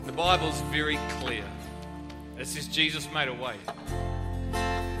Bible's very clear. It says Jesus made a way.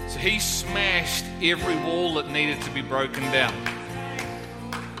 So he smashed every wall that needed to be broken down.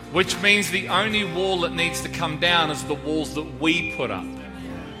 Which means the only wall that needs to come down is the walls that we put up.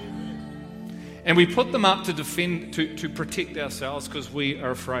 And we put them up to defend, to protect ourselves because we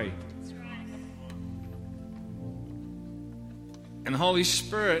are afraid. And the Holy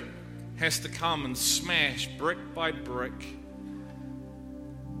Spirit has to come and smash brick by brick,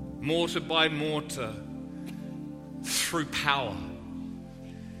 mortar by mortar, through power.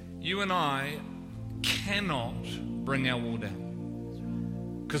 You and I cannot bring our wall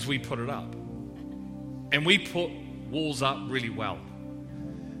down because we put it up. And we put walls up really well.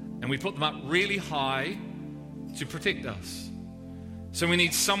 And we put them up really high to protect us. So we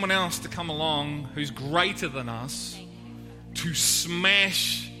need someone else to come along who's greater than us to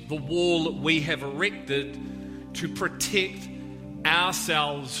smash the wall that we have erected to protect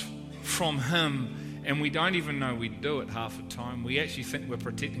ourselves from him. And we don't even know we do it half the time. We actually think we're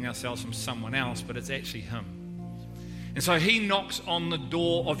protecting ourselves from someone else, but it's actually him. And so he knocks on the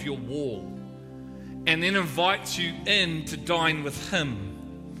door of your wall and then invites you in to dine with him.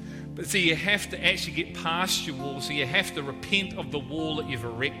 But see, you have to actually get past your wall. So you have to repent of the wall that you've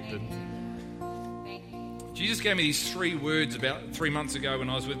erected. Jesus gave me these 3 words about 3 months ago when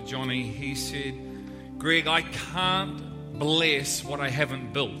I was with Johnny. He said, Greg, I can't bless what I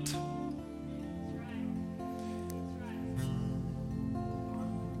haven't built.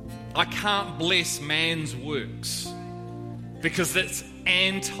 I can't bless man's works because that's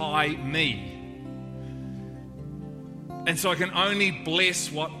anti-me. And so I can only bless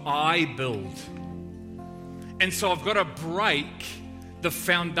what I build. And so I've got to break the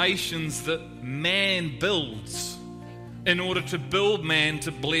foundations that man builds in order to build man,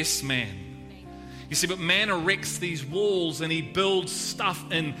 to bless man. You see, but man erects these walls and he builds stuff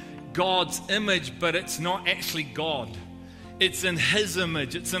in God's image, but it's not actually God. It's in his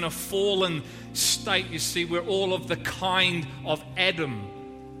image. It's in a fallen state. You see, we're all of the kind of Adam.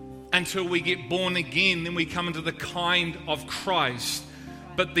 Until we get born again, then we come into the kind of Christ.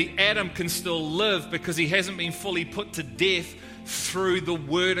 But the Adam can still live because he hasn't been fully put to death through the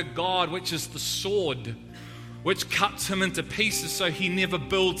word of God, which is the sword, which cuts him into pieces so he never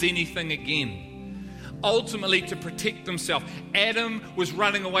builds anything again. Ultimately, to protect himself. Adam was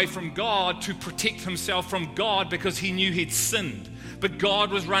running away from God to protect himself from God because he knew he'd sinned. But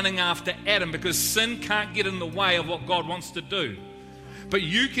God was running after Adam because sin can't get in the way of what God wants to do. But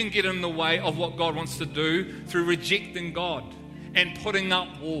you can get in the way of what God wants to do through rejecting God and putting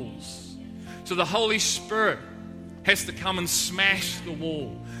up walls. So the Holy Spirit has to come and smash the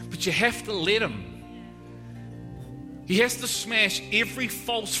wall. But you have to let him. He has to smash every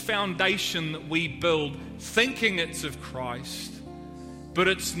false foundation that we build thinking it's of Christ. But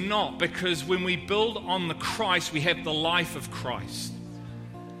it's not, because when we build on the Christ, we have the life of Christ.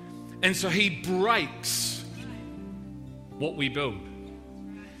 And so he breaks what we build.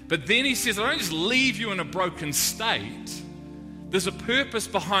 But then he says, I don't just leave you in a broken state. There's a purpose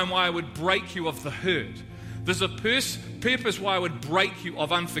behind why I would break you of the hurt. There's a purpose why I would break you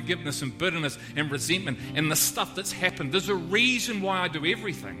of unforgiveness and bitterness and resentment and the stuff that's happened. There's a reason why I do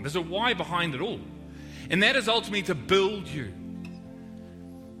everything. There's a why behind it all. And that is ultimately to build you.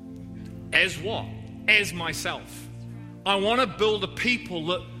 As what? As myself. I want to build a people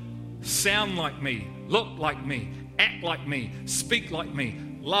that sound like me, look like me, act like me, speak like me,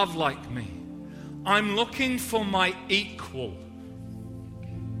 love like me. I'm looking for my equal,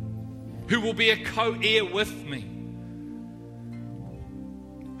 who will be a co-heir with me,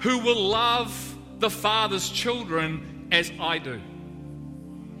 who will love the Father's children as I do.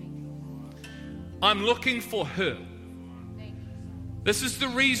 I'm looking for her. This is the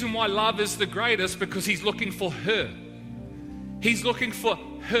reason why love is the greatest, because he's looking for her. He's looking for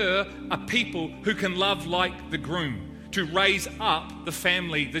her, a people who can love like the groom, to raise up the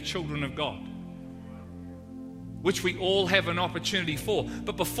family, the children of God, which we all have an opportunity for.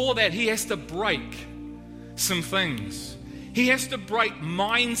 But before that, he has to break some things. He has to break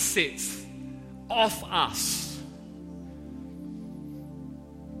mindsets off us.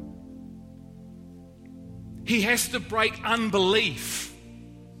 He has to break unbelief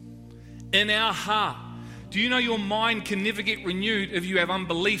in our heart. Do you know your mind can never get renewed if you have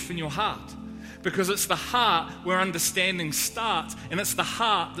unbelief in your heart? Because it's the heart where understanding starts, and it's the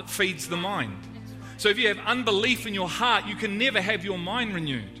heart that feeds the mind. So if you have unbelief in your heart, you can never have your mind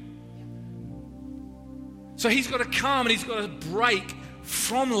renewed. So he's got to come and he's got to break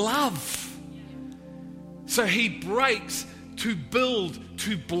from love. So he breaks to build,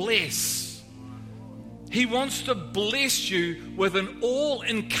 to bless. He wants to bless you with an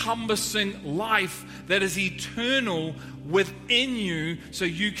all-encompassing life that is eternal within you, so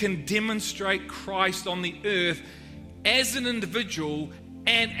you can demonstrate Christ on the earth as an individual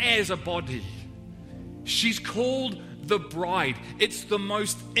and as a body. She's called the bride. It's the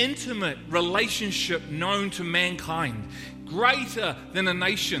most intimate relationship known to mankind. Greater than a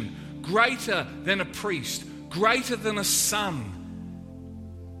nation, greater than a priest, greater than a son.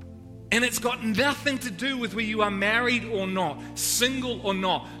 And it's got nothing to do with whether you are married or not, single or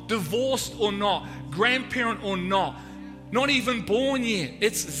not, divorced or not, grandparent or not even born yet.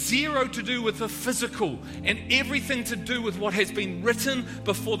 It's zero to do with the physical and everything to do with what has been written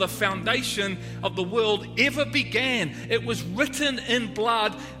before the foundation of the world ever began. It was written in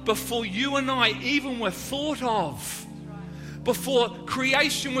blood before you and I even were thought of. Before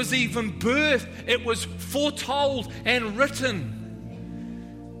creation was even birthed, it was foretold and written.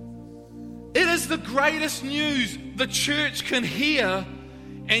 It is the greatest news the church can hear,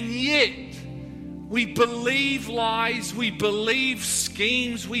 and yet we believe lies, we believe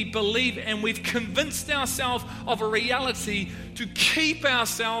schemes, and we've convinced ourselves of a reality to keep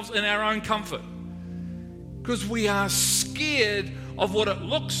ourselves in our own comfort. Because we are scared of what it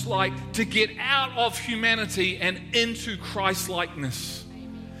looks like to get out of humanity and into Christ-likeness.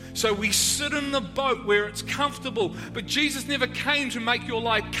 So we sit in the boat where it's comfortable, but Jesus never came to make your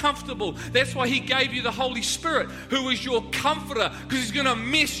life comfortable. That's why he gave you the Holy Spirit, who is your comforter, because he's going to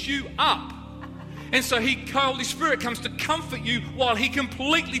mess you up. And so Holy Spirit comes to comfort you while he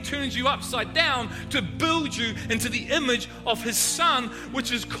completely turns you upside down to build you into the image of his Son,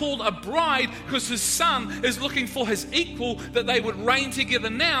 which is called a bride, because his Son is looking for his equal, that they would reign together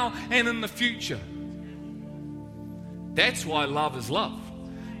now and in the future. That's why love is love.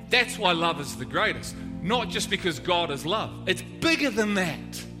 That's why love is the greatest. Not just because God is love. It's bigger than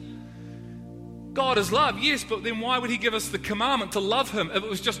that. God is love, yes, but then why would he give us the commandment to love him if it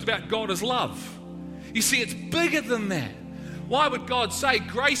was just about God is love? You see, it's bigger than that. Why would God say,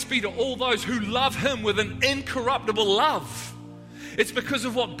 grace be to all those who love him with an incorruptible love? It's because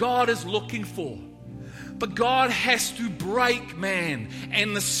of what God is looking for. But God has to break man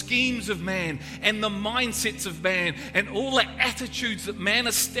and the schemes of man and the mindsets of man and all the attitudes that man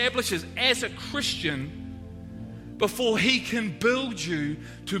establishes as a Christian before he can build you,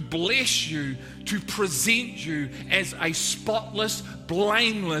 to bless you, to present you as a spotless,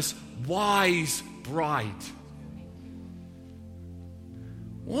 blameless, wise bride.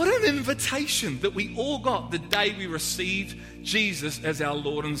 What an invitation that we all got the day we received Jesus as our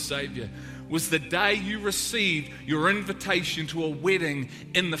Lord and Savior. Was the day you received your invitation to a wedding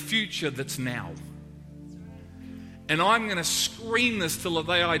in the future that's now. And I'm going to scream this till the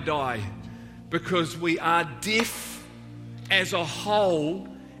day I die, because we are deaf as a whole,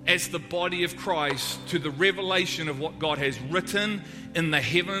 as the body of Christ, to the revelation of what God has written in the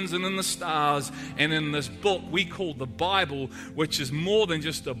heavens and in the stars and in this book we call the Bible, which is more than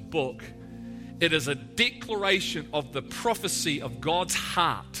just a book. It is a declaration of the prophecy of God's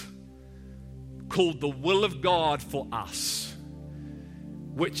heart, called the will of God for us,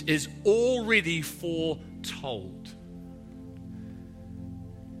 which is already foretold.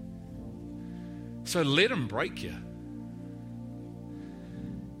 So let him break you.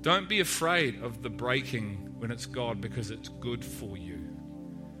 Don't be afraid of the breaking when it's God, because it's good for you.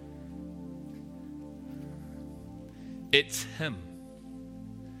 It's him.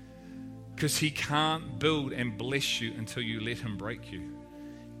 Because he can't build and bless you until you let him break you.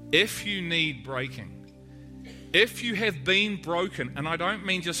 If you need breaking, if you have been broken, and I don't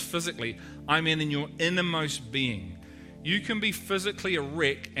mean just physically, I mean in your innermost being, you can be physically a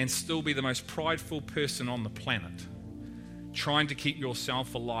wreck and still be the most prideful person on the planet, trying to keep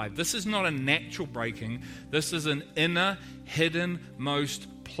yourself alive. This is not a natural breaking. This is an inner, hidden,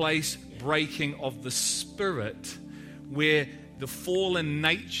 most place breaking of the spirit, where the fallen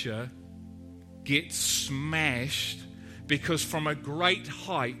nature gets smashed, because from a great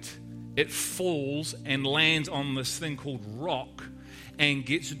height it falls and lands on this thing called rock and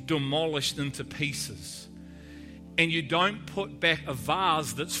gets demolished into pieces. And you don't put back a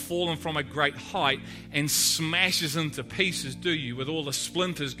vase that's fallen from a great height and smashes into pieces, do you? With all the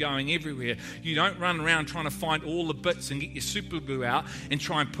splinters going everywhere. You don't run around trying to find all the bits and get your super glue out and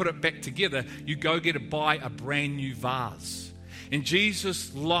try and put it back together. You go buy a brand new vase. In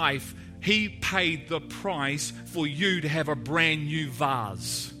Jesus' life, he paid the price for you to have a brand new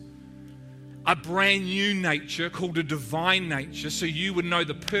vase. A brand new nature called a divine nature, so you would know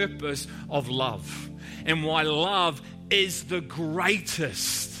the purpose of love and why love is the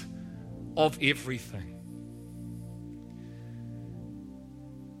greatest of everything.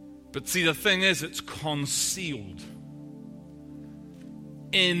 But see, the thing is, it's concealed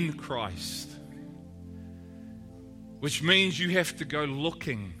in Christ, which means you have to go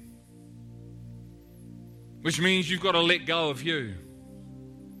looking, which means you've got to let go of you.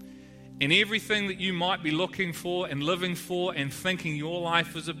 And everything that you might be looking for and living for and thinking your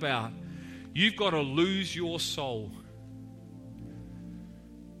life is about, you've got to lose your soul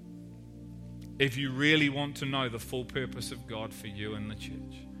if you really want to know the full purpose of God for you in the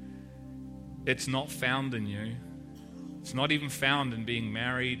church. It's not found in you. It's not even found in being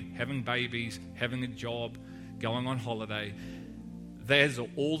married, having babies, having a job, going on holiday. There's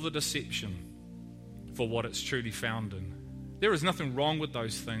all the deception for what it's truly found in. There is nothing wrong with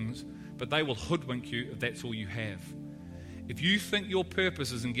those things, but they will hoodwink you if that's all you have. If you think your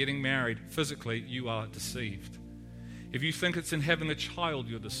purpose is in getting married physically, you are deceived. If you think it's in having a child,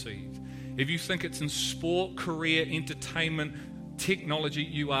 you're deceived. If you think it's in sport, career, entertainment, technology,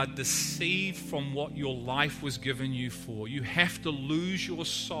 you are deceived from what your life was given you for. You have to lose your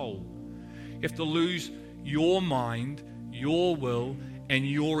soul. You have to lose your mind, your will, and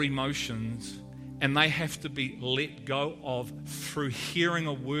your emotions, and they have to be let go of through hearing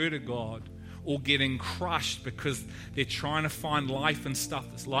a word of God or getting crushed because they're trying to find life in stuff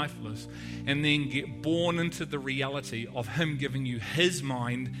that's lifeless, and then get born into the reality of Him giving you His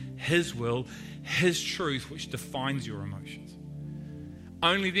mind, His will, His truth, which defines your emotions.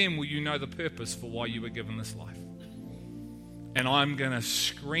 Only then will you know the purpose for why you were given this life. And I'm going to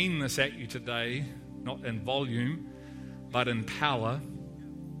scream this at you today, not in volume, but in power,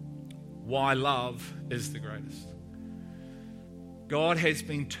 why love is the greatest. God has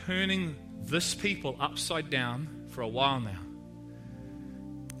been turning this people upside down for a while now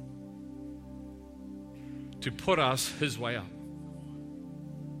to put us His way up.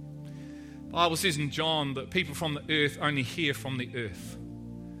 The Bible says in John that people from the earth only hear from the earth.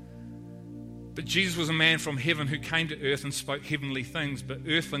 But Jesus was a man from heaven who came to earth and spoke heavenly things, but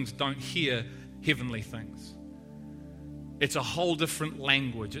earthlings don't hear heavenly things. It's a whole different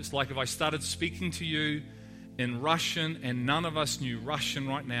language. It's like if I started speaking to you in Russian and none of us knew Russian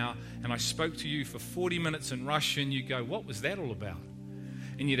right now, and I spoke to you for 40 minutes in Russian, you go, what was that all about?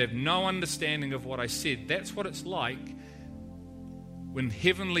 And you'd have no understanding of what I said. That's what it's like when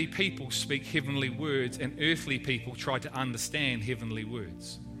heavenly people speak heavenly words and earthly people try to understand heavenly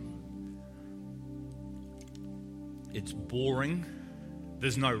words. It's boring.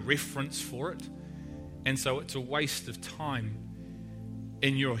 There's no reference for it. And so it's a waste of time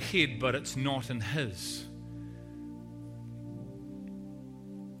in your head, but it's not in His.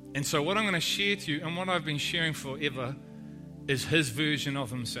 And so what I'm going to share to you, and what I've been sharing forever, is His version of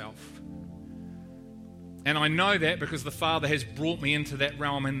Himself. And I know that because the Father has brought me into that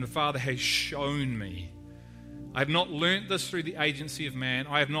realm, and the Father has shown me. I have not learnt this through the agency of man.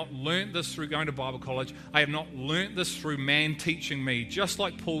 I have not learnt this through going to Bible college. I have not learnt this through man teaching me. Just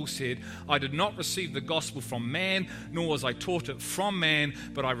like Paul said, I did not receive the gospel from man, nor was I taught it from man,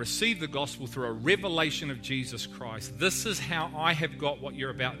 but I received the gospel through a revelation of Jesus Christ. This is how I have got what you're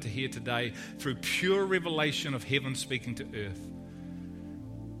about to hear today, through pure revelation of heaven speaking to earth.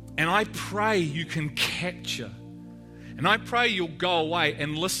 And I pray you can capture, and I pray you'll go away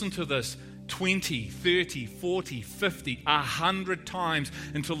and listen to this 20, 30, 40, 50, 100 times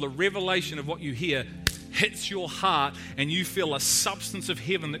until the revelation of what you hear hits your heart and you feel a substance of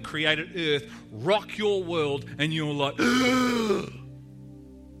heaven that created earth rock your world, and you're like,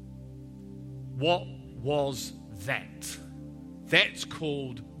 what was that? That's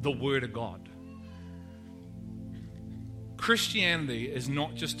called the Word of God. Christianity is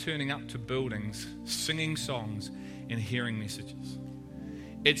not just turning up to buildings, singing songs, and hearing messages.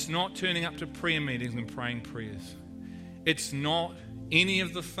 It's not turning up to prayer meetings and praying prayers. It's not any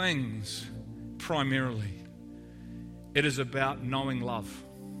of the things primarily. It is about knowing love.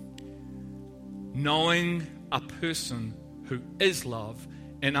 Knowing a person who is love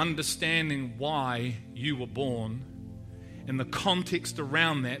and understanding why you were born and the context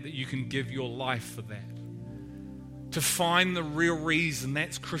around that you can give your life for that. To find the real reason,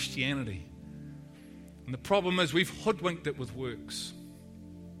 that's Christianity. And the problem is we've hoodwinked it with works.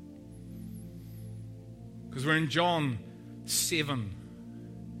 Because we're in John 7,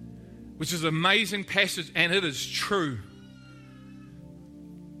 which is an amazing passage, and it is true.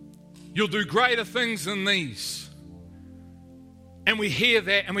 You'll do greater things than these. And we hear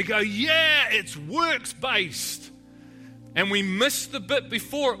that and we go, yeah, it's works-based. And we miss the bit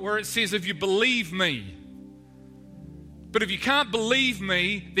before it where it says, if you believe me. But if you can't believe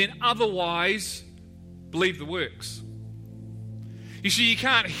me, then otherwise believe the works. You see, you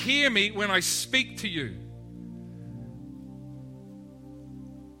can't hear me when I speak to you.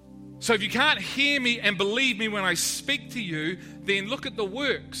 So if you can't hear me and believe me when I speak to you, then look at the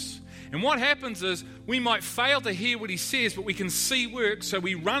works. And what happens is we might fail to hear what he says, but we can see works. So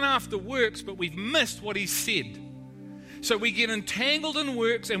we run after works, but we've missed what he said. So we get entangled in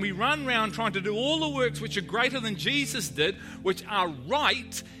works and we run around trying to do all the works which are greater than Jesus did, which are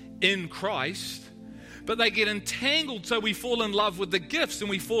right in Christ. But they get entangled, so we fall in love with the gifts, and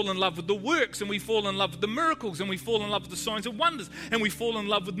we fall in love with the works, and we fall in love with the miracles, and we fall in love with the signs and wonders, and we fall in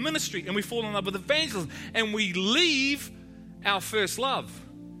love with ministry, and we fall in love with evangelism, and we leave our first love.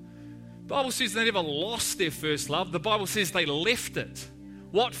 The Bible says they never lost their first love. The Bible says they left it.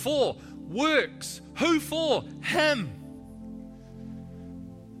 What for? Works. Who for? Him.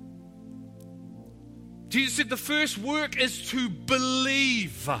 Jesus said the first work is to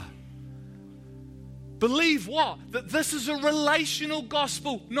believe. Believe what? That this is a relational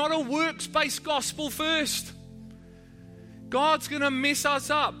gospel, not a works-based gospel first. God's going to mess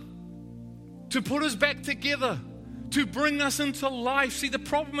us up to put us back together, to bring us into life. See, the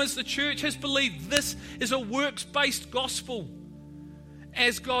problem is the church has believed this is a works-based gospel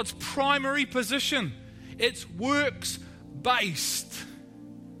as God's primary position. It's works-based.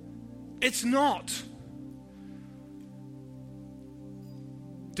 It's not.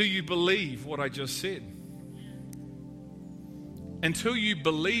 Do you believe what I just said? Until you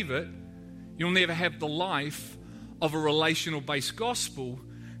believe it, you'll never have the life of a relational-based gospel,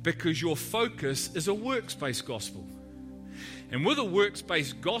 because your focus is a works-based gospel. And with a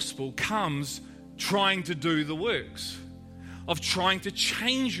works-based gospel comes trying to do the works, of trying to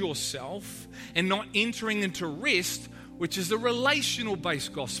change yourself and not entering into rest, which is the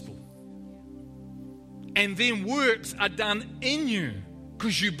relational-based gospel. And then works are done in you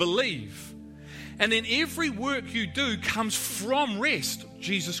because you believe. And then every work you do comes from rest,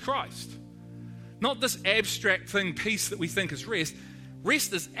 Jesus Christ. Not this abstract thing, peace, that we think is rest.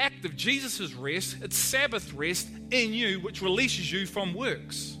 Rest is active. Jesus is rest. It's Sabbath rest in you, which releases you from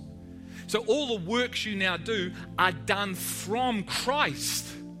works. So all the works you now do are done from Christ.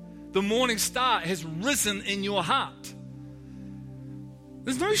 The morning star has risen in your heart.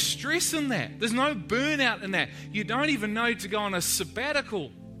 There's no stress in that. There's no burnout in that. You don't even know to go on a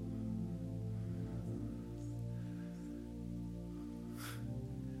sabbatical.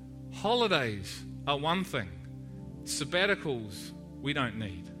 Holidays are one thing. Sabbaticals we don't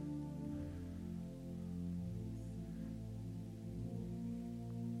need.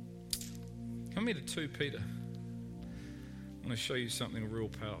 Come here to 2 Peter. I want to show you something real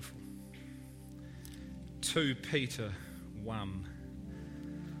powerful. 2 Peter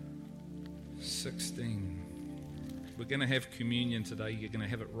 1:16. We're going to have communion today. You're going to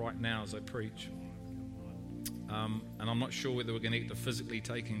have it right now as I preach. And I'm not sure whether we're going to eat the physically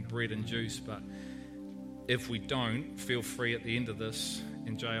taking bread and juice, but if we don't, feel free at the end of this.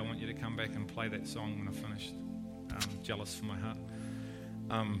 And Jay, I want you to come back and play that song when I've finished. Jealous for my heart.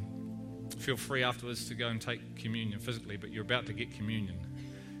 Feel free afterwards to go and take communion physically, but you're about to get communion.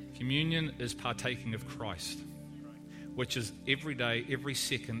 Communion is partaking of Christ, which is every day, every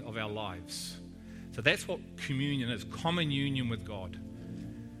second of our lives. So that's what communion is, common union with God.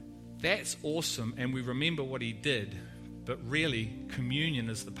 That's awesome, and we remember what he did, but really, communion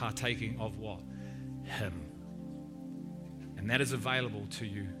is the partaking of what? Him. And that is available to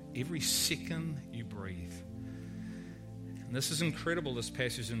you every second you breathe. And this is incredible, this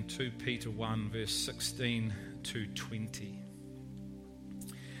passage in 2 Peter 1, verse 16 to 20.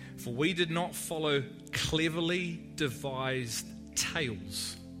 For we did not follow cleverly devised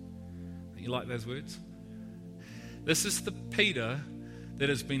tales. You like those words? This is the Peter that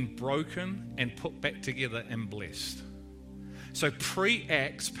has been broken and put back together and blessed. So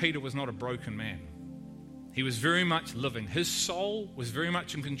pre-Acts, Peter was not a broken man. He was very much living. His soul was very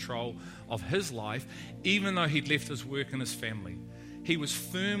much in control of his life, even though he'd left his work and his family. He was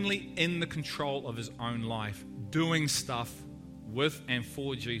firmly in the control of his own life, doing stuff with and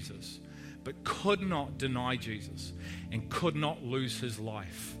for Jesus, but could not deny Jesus and could not lose his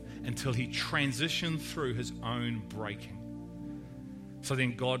life until he transitioned through his own breaking. So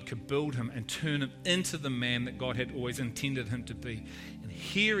then God could build him and turn him into the man that God had always intended him to be. And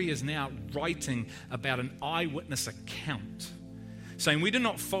here he is now writing about an eyewitness account, saying, we did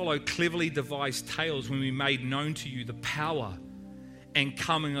not follow cleverly devised tales when we made known to you the power and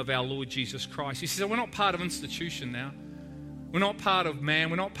coming of our Lord Jesus Christ. He says, we're not part of institution now. We're not part of man.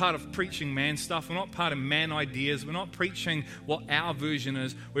 We're not part of preaching man stuff. We're not part of man ideas. We're not preaching what our version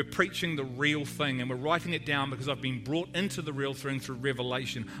is. We're preaching the real thing, and we're writing it down because I've been brought into the real thing through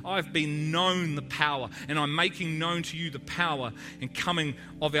revelation. I've been known the power, and I'm making known to you the power and coming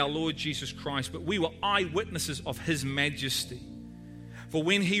of our Lord Jesus Christ. But we were eyewitnesses of his majesty. For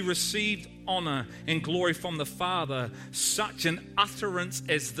when he received honor and glory from the Father, such an utterance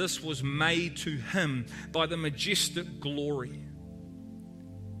as this was made to him by the majestic glory.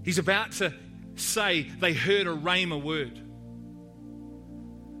 He's about to say they heard a rhema word.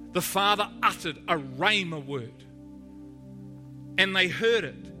 The Father uttered a rhema word, and they heard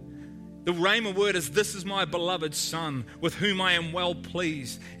it. The rhema word is, "This is my beloved Son, with whom I am well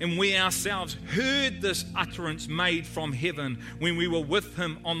pleased." And we ourselves heard this utterance made from heaven when we were with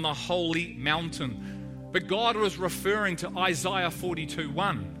him on the holy mountain. But God was referring to Isaiah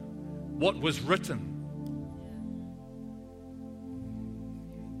 42:1, what was written.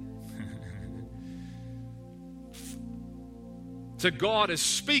 So God is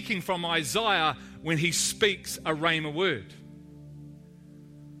speaking from Isaiah when he speaks a rhema word.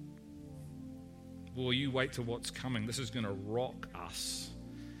 Well, you wait till what's coming. This is going to rock us.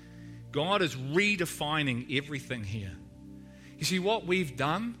 God is redefining everything here. You see, what we've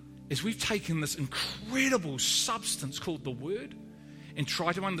done is we've taken this incredible substance called the Word and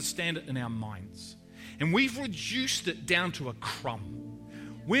tried to understand it in our minds. And we've reduced it down to a crumb.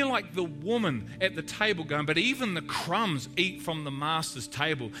 We're like the woman at the table going, but even the crumbs eat from the master's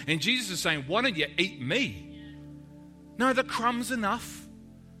table. And Jesus is saying, why don't you eat me? No, the crumb's enough.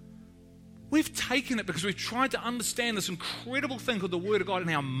 We've taken it because we've tried to understand this incredible thing called the Word of God in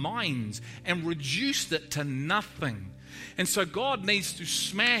our minds and reduced it to nothing. And so God needs to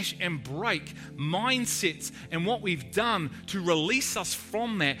smash and break mindsets and what we've done to release us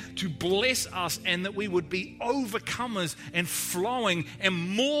from that, to bless us, and that we would be overcomers and flowing and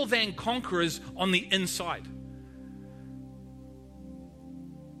more than conquerors on the inside.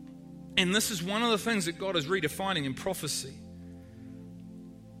 And this is one of the things that God is redefining in prophecy.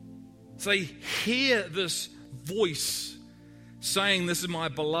 So they hear this voice saying, "This is my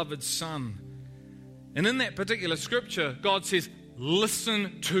beloved Son." And in that particular scripture, God says,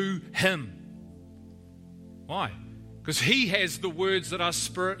 listen to him. Why? Because he has the words that are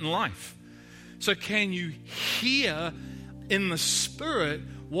spirit and life. So can you hear in the spirit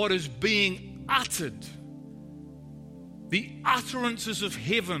what is being uttered? The utterances of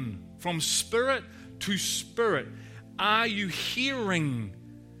heaven from spirit to spirit. Are you hearing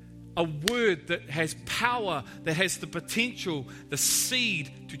a word that has power, that has the potential, the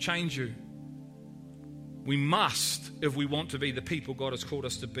seed to change you? We must, if we want to be the people God has called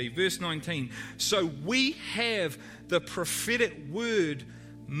us to be. Verse 19, so we have the prophetic word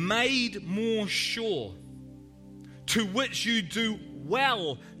made more sure, to which you do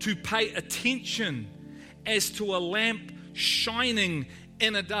well to pay attention as to a lamp shining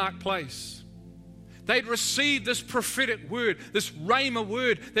in a dark place. They'd received this prophetic word, this rhema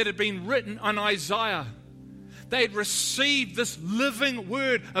word that had been written on Isaiah. They had received this living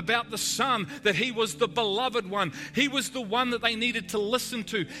word about the Son, that he was the beloved one. He was the one that they needed to listen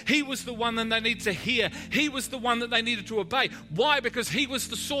to. He was the one that they needed to hear. He was the one that they needed to obey. Why? Because he was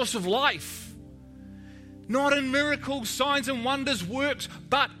the source of life. Not in miracles, signs and wonders, works,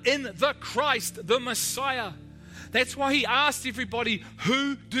 but in the Christ, the Messiah. That's why he asked everybody,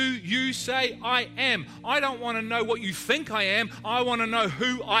 who do you say I am? I don't want to know what you think I am. I want to know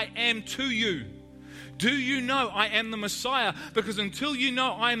who I am to you. Do you know I am the Messiah? Because until you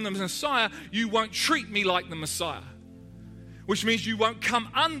know I am the Messiah, you won't treat me like the Messiah. Which means you won't come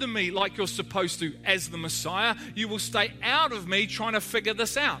under me like you're supposed to as the Messiah. You will stay out of me trying to figure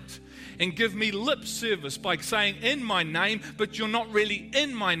this out and give me lip service by saying in my name, but you're not really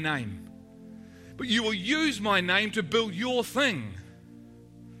in my name. But you will use my name to build your thing.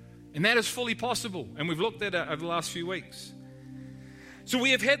 And that is fully possible. And we've looked at it over the last few weeks. So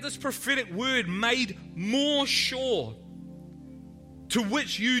we have had this prophetic word made more sure, to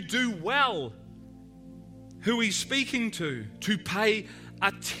which you do well, who he's speaking to pay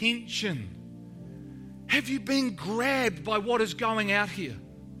attention. Have you been grabbed by what is going out here?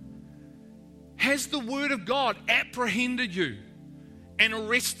 Has the word of God apprehended you and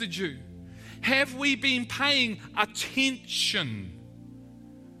arrested you? Have we been paying attention?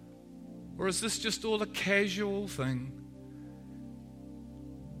 Or is this just all a casual thing?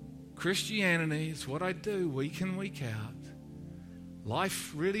 Christianity is what I do week in, week out.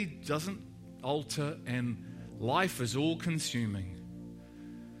 Life really doesn't alter, and life is all consuming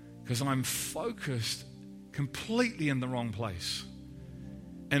because I'm focused completely in the wrong place.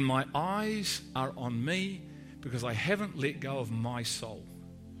 And my eyes are on me because I haven't let go of my soul.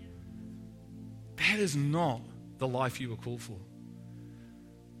 That is not the life you were called for.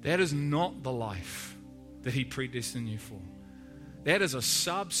 That is not the life that he predestined you for. That is a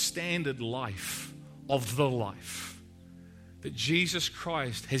substandard life of the life that Jesus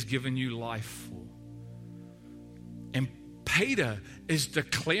Christ has given you life for. And Peter is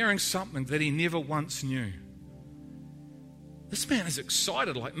declaring something that he never once knew. This man is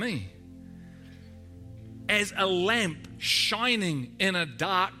excited like me. As a lamp shining in a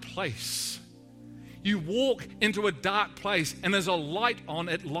dark place. You walk into a dark place and there's a light on,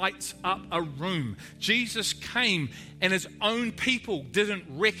 it lights up a room. Jesus came and his own people didn't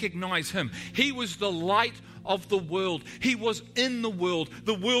recognize him. He was the light of the world. He was in the world.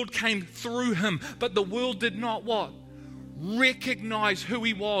 The world came through him, but the world did not what? Recognize who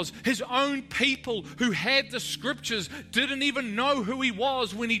he was. His own people who had the scriptures didn't even know who he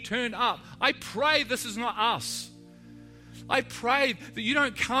was when he turned up. I pray this is not us. I pray that you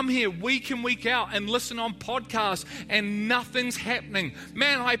don't come here week in, week out and listen on podcasts and nothing's happening.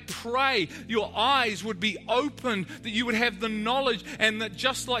 Man, I pray your eyes would be opened, that you would have the knowledge, and that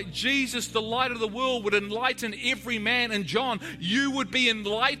just like Jesus, the light of the world, would enlighten every man in John, you would be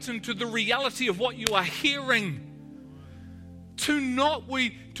enlightened to the reality of what you are hearing. To not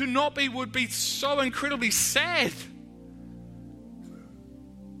be would be so incredibly sad.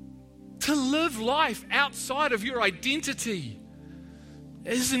 To live life outside of your identity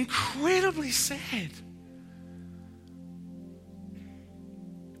is incredibly sad.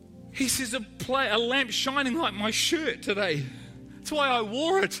 He says a lamp shining like my shirt today. That's why I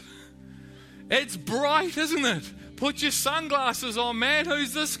wore it. It's bright, isn't it? Put your sunglasses on, man.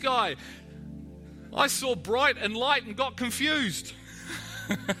 Who's this guy? I saw bright and light and got confused.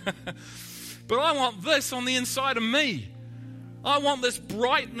 But I want this on the inside of me. I want this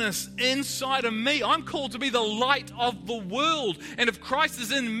brightness inside of me. I'm called to be the light of the world. And if Christ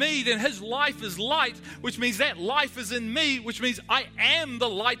is in me, then his life is light, which means that life is in me, which means I am the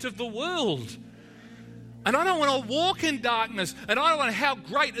light of the world. And I don't want to walk in darkness. And I don't want how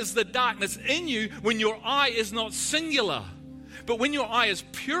great is the darkness in you when your eye is not singular. But when your eye is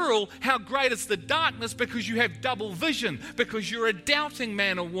plural, how great is the darkness because you have double vision, because you're a doubting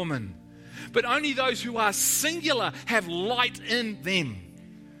man or woman. But only those who are singular have light in them.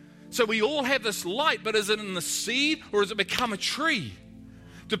 So we all have this light, but is it in the seed or has it become a tree?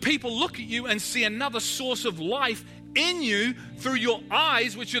 Do people look at you and see another source of life in you through your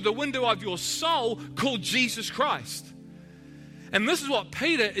eyes, which are the window of your soul, called Jesus Christ? And this is what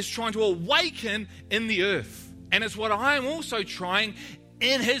Peter is trying to awaken in the earth. And it's what I am also trying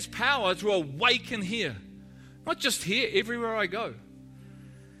in his power to awaken here. Not just here, everywhere I go.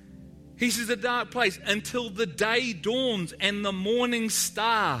 He says a dark place until the day dawns and the morning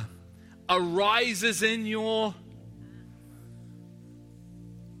star arises in your...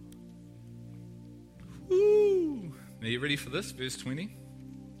 Woo. Are you ready for this? Verse 20.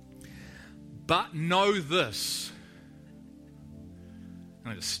 But know this.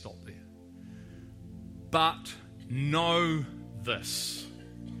 I just stop there. But know this.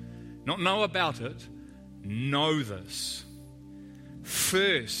 Not know about it. Know this.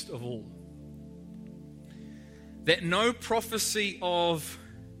 First of all, that no prophecy of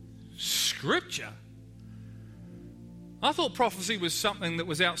Scripture. I thought prophecy was something that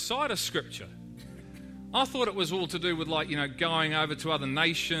was outside of Scripture. I thought it was all to do with going over to other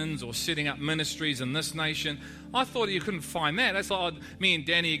nations or setting up ministries in this nation. I thought you couldn't find that. That's like me and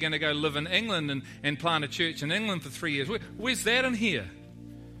Danny are going to go live in England and plant a church in England for 3 years. Where's that in here?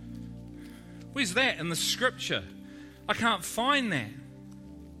 Where's that in the Scripture? I can't find that.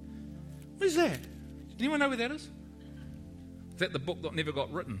 Where's that? Does anyone know where that is? Is that the book that never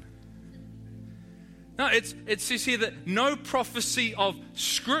got written? No, it says here that no prophecy of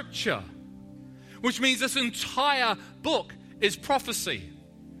Scripture, which means this entire book is prophecy.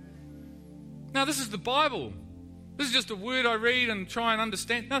 Now, this is the Bible. This is just a word I read and try and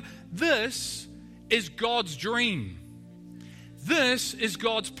understand. No, this is God's dream. This is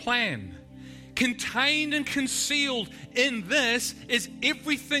God's plan. Contained and concealed in this is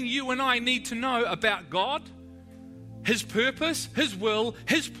everything you and I need to know about God, his purpose, his will,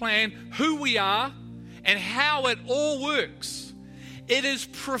 his plan, who we are, and how it all works. It is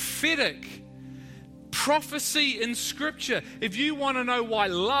prophetic. Prophecy in Scripture. If you want to know why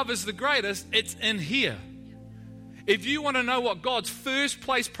love is the greatest, it's in here. If you want to know what God's first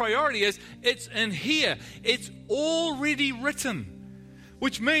place priority is, it's in here. It's already written.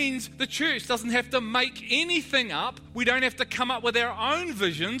 Which means the church doesn't have to make anything up. We don't have to come up with our own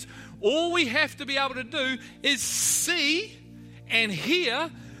visions. All we have to be able to do is see and hear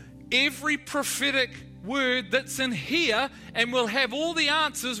every prophetic word that's in here, and we'll have all the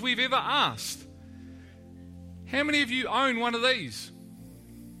answers we've ever asked. How many of you own one of these?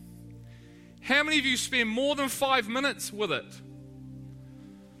 How many of you spend more than 5 minutes with it?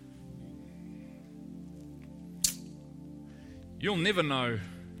 You'll never know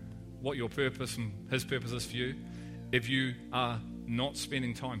what your purpose and his purpose is for you if you are not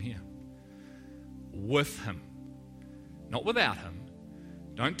spending time here with him, not without him.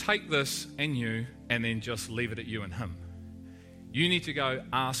 Don't take this and you and then just leave it at you and him. You need to go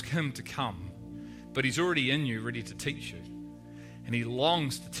ask him to come, but he's already in you, ready to teach you. And he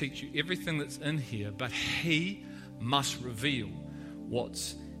longs to teach you everything that's in here, but he must reveal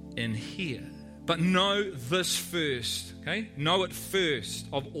what's in here. But know this first, okay? Know it first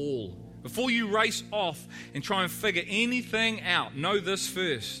of all. Before you race off and try and figure anything out, know this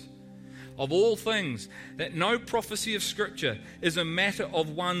first. Of all things, that no prophecy of Scripture is a matter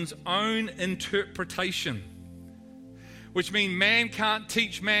of one's own interpretation. Which means man can't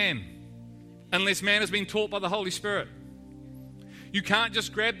teach man unless man has been taught by the Holy Spirit. You can't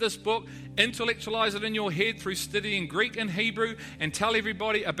just grab this book, intellectualize it in your head through studying Greek and Hebrew and tell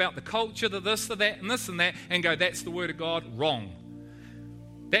everybody about the culture, the this, the that, and this and that, and go, that's the Word of God. Wrong.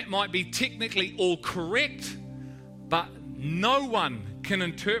 That might be technically all correct, but no one can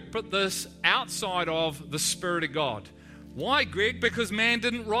interpret this outside of the Spirit of God. Why, Greg? Because man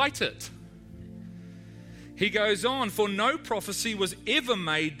didn't write it. He goes on, for no prophecy was ever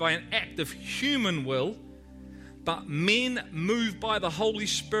made by an act of human will, but men moved by the Holy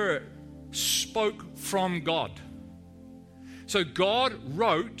Spirit spoke from God. So God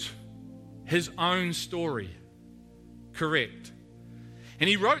wrote his own story. Correct. And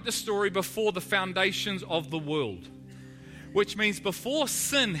he wrote the story before the foundations of the world. Which means before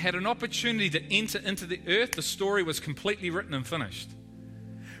sin had an opportunity to enter into the earth, the story was completely written and finished.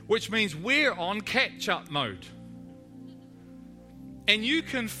 Which means we're on catch-up mode. And you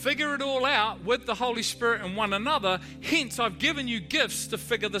can figure it all out with the Holy Spirit and one another. Hence, I've given you gifts to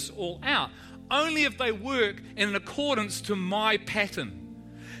figure this all out. Only if they work in accordance to my pattern.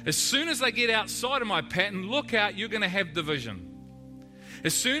 As soon as they get outside of my pattern, look out, you're going to have division.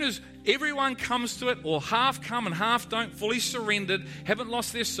 As soon as everyone comes to it, or half come and half don't, fully surrendered, haven't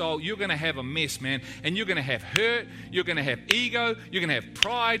lost their soul, you're going to have a mess, man. And you're going to have hurt, you're going to have ego, you're going to have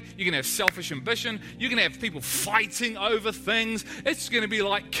pride, you're going to have selfish ambition, you're going to have people fighting over things. It's going to be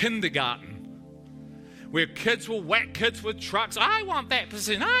like kindergarten, where kids will whack kids with trucks. I want that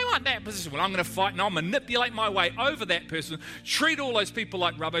position, I want that position. Well, I'm going to fight and I'll manipulate my way over that person, treat all those people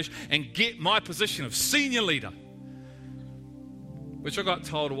like rubbish, and get my position of senior leader. Which I got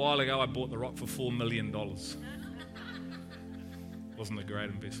told a while ago I bought the rock for $4 million. Wasn't a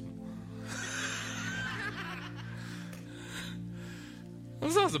great investment.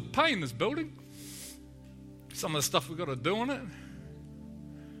 There's a pain in this building. Some of the stuff we've got to do on it. I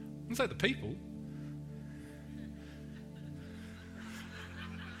don't say the people.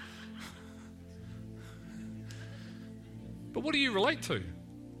 But what do you relate to?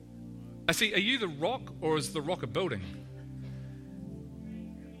 I see, are you the rock or is the rock a building?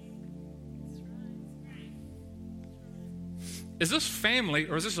 Is this family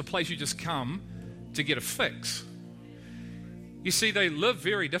or is this a place you just come to get a fix? You see, they live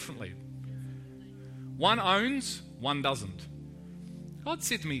very differently. One owns, one doesn't. God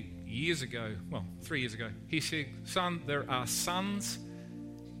said to me years ago, 3 years ago, he said, son, there are sons,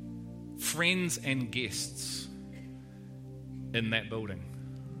 friends and guests in that building.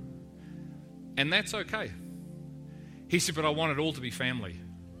 And that's okay. He said, but I want it all to be family.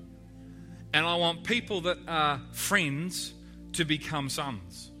 And I want people that are friends to become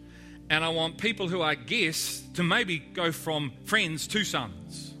sons. And I want people who are guests to maybe go from friends to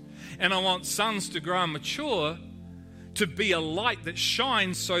sons. And I want sons to grow and mature to be a light that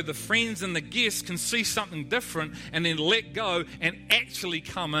shines so the friends and the guests can see something different and then let go and actually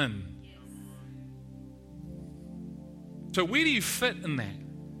come in. So where do you fit in that?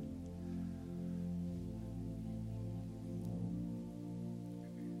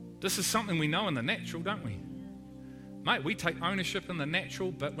 This is something we know in the natural, don't we? Mate, we take ownership in the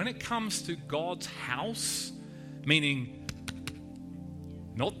natural, but when it comes to God's house, meaning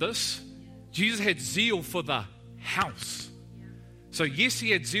not this, Jesus had zeal for the house. So yes, he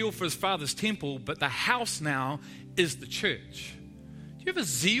had zeal for his Father's temple, but the house now is the church. Do you have a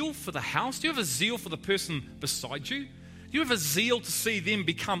zeal for the house? Do you have a zeal for the person beside you? Do you have a zeal to see them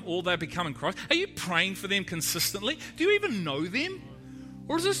become all they become in Christ? Are you praying for them consistently? Do you even know them?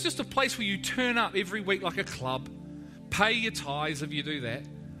 Or is this just a place where you turn up every week like a club? Pay your tithes if you do that.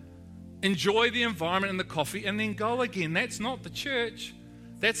 Enjoy the environment and the coffee and then go again. That's not the church.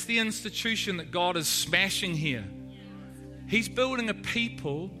 That's the institution that God is smashing here. He's building a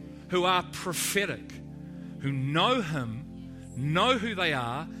people who are prophetic, who know him, know who they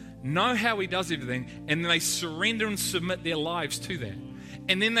are, know how he does everything, and they surrender and submit their lives to that.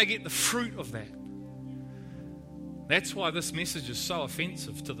 And then they get the fruit of that. That's why this message is so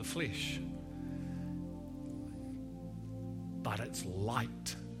offensive to the flesh. but it's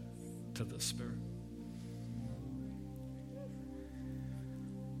light to the Spirit.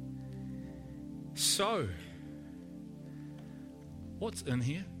 So, what's in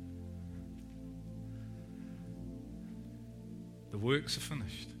here? The works are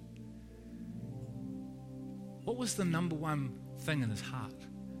finished. What was the number one thing in his heart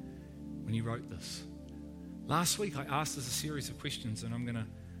when he wrote this? Last week I asked us a series of questions, and I'm going to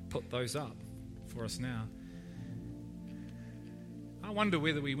put those up for us now. I wonder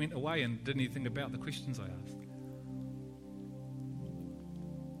whether we went away and did anything about the questions I asked.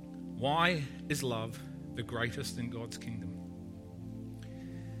 Why is love the greatest in God's kingdom?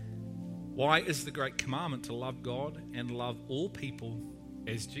 Why is the great commandment to love God and love all people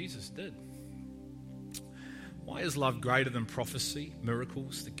as Jesus did? Why is love greater than prophecy,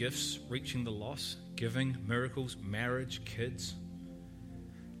 miracles, the gifts, reaching the lost, giving, miracles, marriage, kids?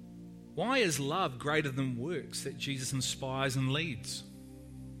 Why is love greater than works that Jesus inspires and leads?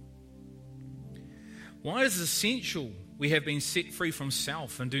 Why is it essential we have been set free from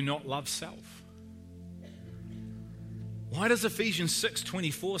self and do not love self? Why does Ephesians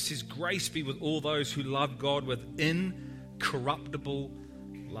 6:24 says grace be with all those who love God with incorruptible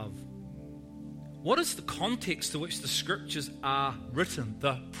love? What is the context to which the scriptures are written?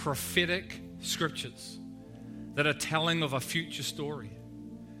 The prophetic scriptures that are telling of a future story.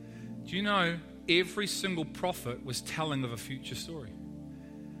 Do you know every single prophet was telling of a future story?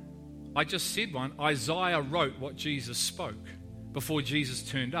 I just said one. Isaiah wrote what Jesus spoke. Before Jesus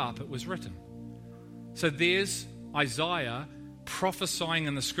turned up, it was written. So there's Isaiah prophesying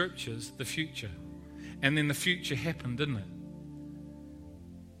in the scriptures the future. And then the future happened, didn't it?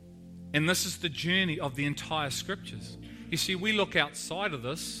 And this is the journey of the entire scriptures. You see, we look outside of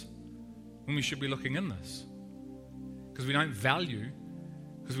this when we should be looking in this. Because we don't value,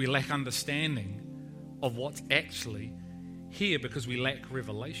 because we lack understanding of what's actually here, because we lack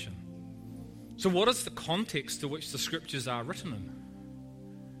revelation. So what is the context to which the scriptures are written in?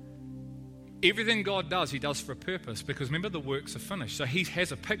 Everything God does, He does for a purpose, because remember, the works are finished. So He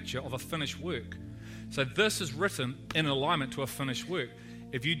has a picture of a finished work. So this is written in alignment to a finished work.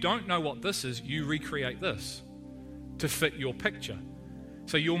 If you don't know what this is, you recreate this to fit your picture.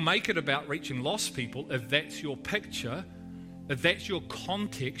 So you'll make it about reaching lost people. If that's your picture, if that's your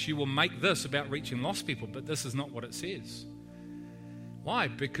context, you will make this about reaching lost people. But this is not what it says. Why?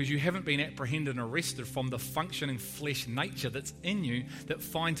 Because you haven't been apprehended and arrested from the functioning flesh nature that's in you, that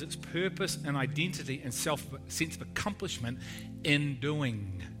finds its purpose and identity and sense of accomplishment in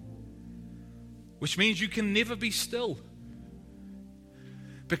doing. Which means you can never be still.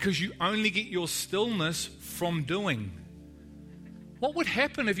 Because you only get your stillness from doing. What would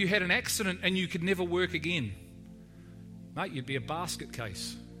happen if you had an accident and you could never work again? Mate, you'd be a basket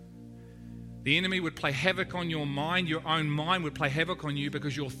case. The enemy would play havoc on your mind. Your own mind would play havoc on you,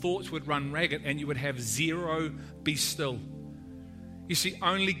 because your thoughts would run ragged and you would have zero be still. You see,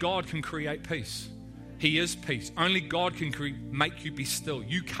 only God can create peace. He is peace. Only God can make you be still.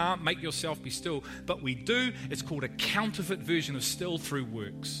 You can't make yourself be still, but we do. It's called a counterfeit version of still through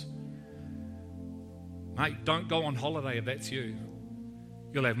works. Mate, don't go on holiday if that's you.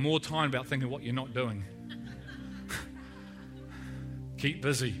 You'll have more time about thinking what you're not doing. Keep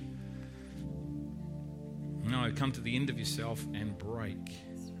busy. No, come to the end of yourself and break,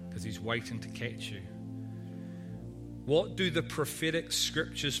 because He's waiting to catch you. What do the prophetic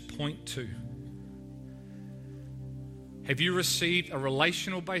scriptures point to? Have you received a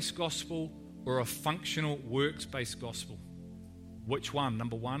relational-based gospel or a functional works-based gospel? Which one?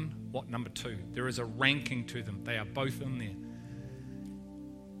 Number one? What number two? There is a ranking to them. They are both in there.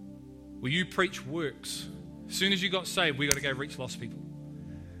 Will you preach works? As soon as you got saved, we got to go reach lost people.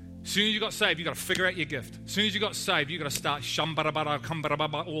 As soon as you got saved, you got to figure out your gift. As soon as you got saved, you got to start shambarabara,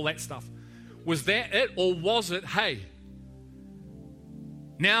 kambarababa, all that stuff. Was that it, or was it, hey,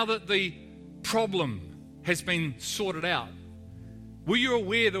 now that the problem has been sorted out, were you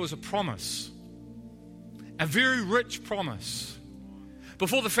aware there was a promise? A very rich promise.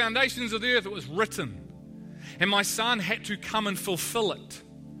 Before the foundations of the earth, it was written. And my son had to come and fulfill it,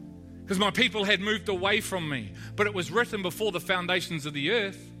 because my people had moved away from me. But it was written before the foundations of the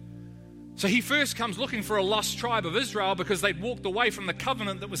earth. So He first comes looking for a lost tribe of Israel, because they'd walked away from the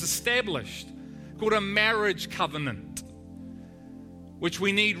covenant that was established, called a marriage covenant, which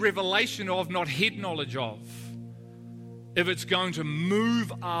we need revelation of, not head knowledge of. If it's going to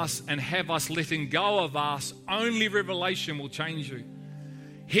move us and have us letting go of us, only revelation will change you.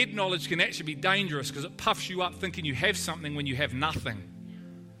 Head knowledge can actually be dangerous, because it puffs you up thinking you have something when you have nothing.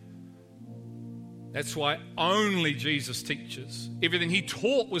 That's why only Jesus teaches. Everything he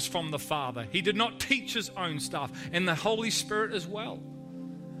taught was from the Father. He did not teach his own stuff, and the Holy Spirit as well.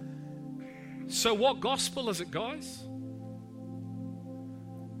 So what gospel is it, guys?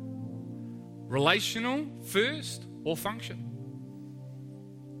 Relational first or function?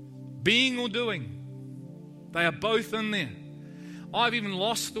 Being or doing? They are both in there. I've even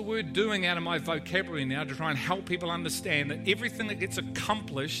lost the word doing out of my vocabulary now to try and help people understand that everything that gets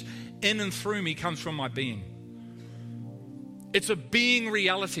accomplished in and through me comes from my being. It's a being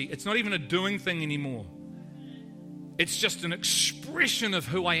reality. It's not even a doing thing anymore. It's just an expression of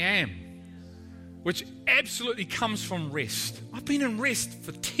who I am, which absolutely comes from rest. I've been in rest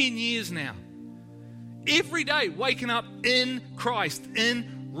for 10 years now. Every day, waking up in Christ,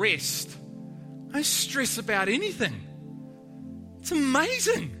 in rest. I don't stress about anything. It's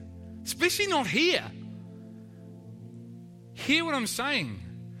amazing, especially not here. Hear what I'm saying?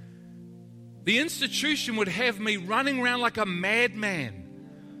 The institution would have me running around like a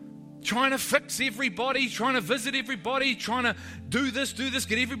madman, trying to fix everybody, trying to visit everybody, trying to do this,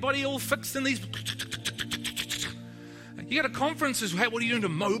 get everybody all fixed in these. You go to conferences, what are you doing to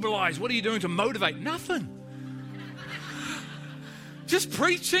mobilize? What are you doing to motivate? Nothing. Just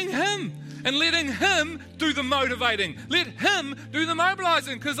preaching Him and letting Him do the motivating. Let Him do the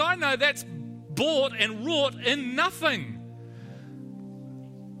mobilizing, because I know that's bought and wrought in nothing.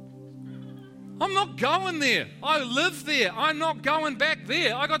 I'm not going there. I live there. I'm not going back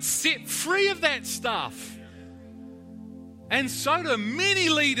there. I got set free of that stuff. And so do many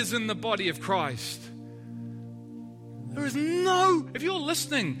leaders in the body of Christ. There is no, if you're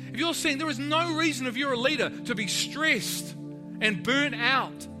listening, if you're seeing, there is no reason if you're a leader to be stressed and burnt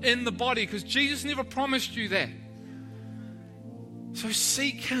out in the body, because Jesus never promised you that. So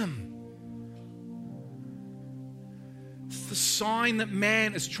seek Him. It's the sign that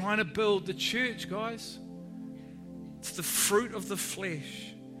man is trying to build the church, guys. It's the fruit of the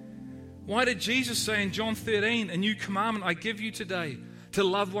flesh. Why did Jesus say in John 13, a new commandment I give you today, to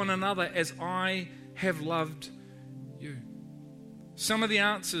love one another as I have loved you? Some of the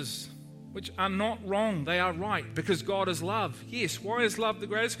answers, which are not wrong, they are right, because God is love. Yes. Why is love the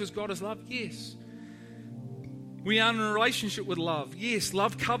greatest? Because God is love. Yes. We are in a relationship with love. Yes.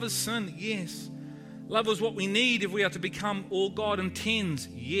 Love covers sin. Yes. Love is what we need if we are to become all God intends.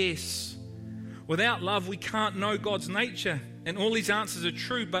 Yes. Without love, we can't know God's nature. And all these answers are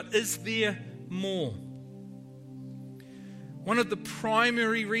true, but is there more? One of the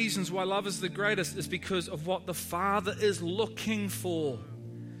primary reasons why love is the greatest is because of what the Father is looking for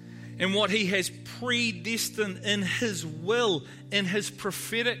and what He has predestined in His will, in His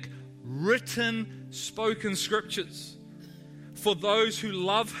prophetic, written, spoken scriptures for those who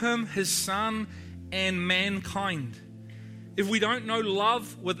love Him, His Son, and mankind. If we don't know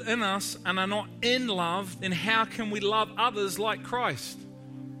love within us and are not in love, then how can we love others like Christ?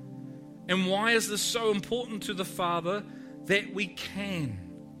 And why is this so important to the Father? That we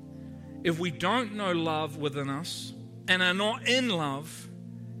can. If we don't know love within us and are not in love,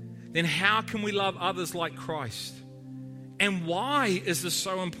 then how can we love others like Christ? And why is this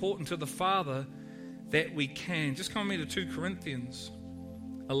so important to the Father? That we can. Just come with me to 2 Corinthians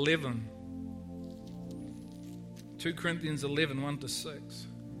 11. 2 Corinthians 11, 1-6.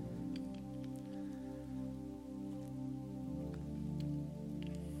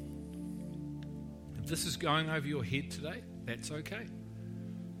 If this is going over your head today, that's okay.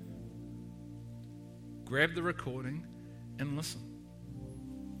 Grab the recording and listen.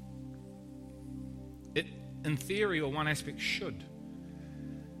 It, in theory, or one aspect, should.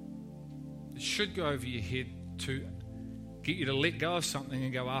 It should go over your head to get you to let go of something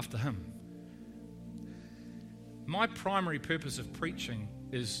and go after Him. My primary purpose of preaching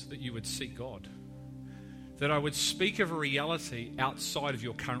is that you would seek God. That I would speak of a reality outside of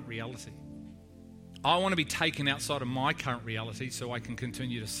your current reality. I want to be taken outside of my current reality so I can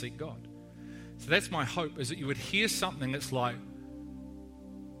continue to seek God. So that's my hope, is that you would hear something that's like,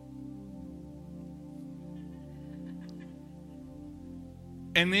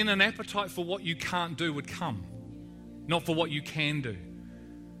 and then an appetite for what you can't do would come, not for what you can do.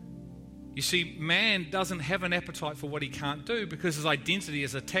 You see, man doesn't have an appetite for what he can't do because his identity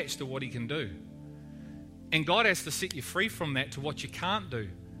is attached to what he can do. And God has to set you free from that to what you can't do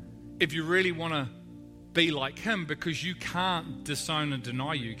if you really want to be like Him, because you can't disown and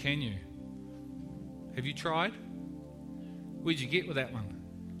deny you, can you? Have you tried? Where'd you get with that one?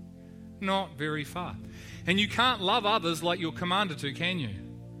 Not very far. And you can't love others like you're commanded to, can you?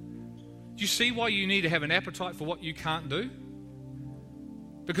 Do you see why you need to have an appetite for what you can't do?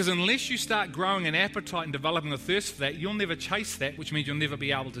 Because unless you start growing an appetite and developing a thirst for that, you'll never chase that, which means you'll never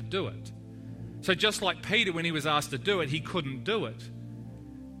be able to do it. So just like Peter, when he was asked to do it, he couldn't do it.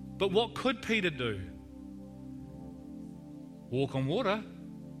 But what could Peter do? Walk on water,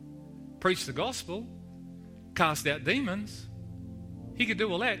 preach the gospel, cast out demons. He could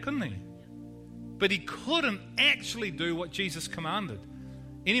do all that, couldn't he? But he couldn't actually do what Jesus commanded.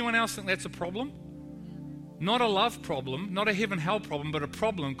 Anyone else think that's a problem? Not a love problem, not a heaven-hell problem, but a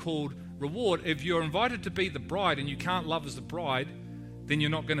problem called reward. If you're invited to be the bride and you can't love as the bride, then you're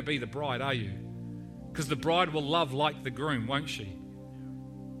not going to be the bride, are you? Because the bride will love like the groom, won't she?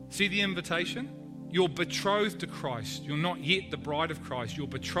 See the invitation? You're betrothed to Christ. You're not yet the bride of Christ. You're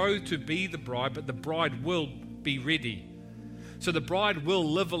betrothed to be the bride, but the bride will be ready. So the bride will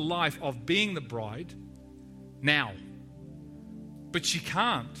live a life of being the bride now. But she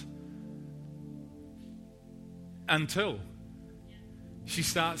can't until she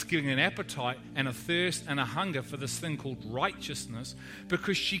starts getting an appetite and a thirst and a hunger for this thing called righteousness,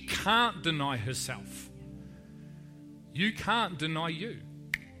 because she can't deny herself. You can't deny you.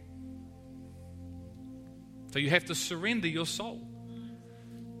 So you have to surrender your soul.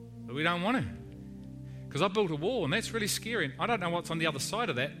 But we don't want to. Because I built a wall, and that's really scary. I don't know what's on the other side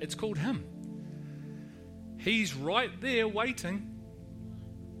of that. It's called Him. He's right there waiting.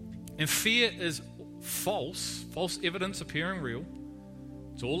 And fear is false evidence appearing real.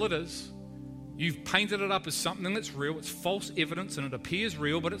 It's all it is. You've painted it up as something that's real. It's false evidence, and it appears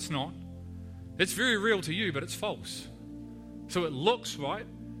real, but it's not. It's very real to you, but it's false. So it looks right.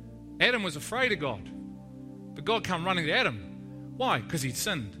 Adam was afraid of God. But God come running to Adam. Why? Because he'd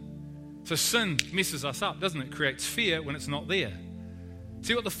sinned. So sin messes us up, doesn't it? It creates fear when it's not there.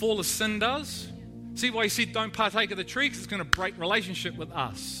 See what the fall of sin does? See why he said don't partake of the tree? Because it's going to break relationship with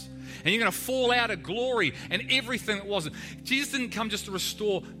us. And you're going to fall out of glory and everything that wasn't. Jesus didn't come just to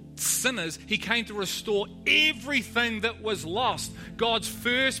restore sinners. He came to restore everything that was lost. God's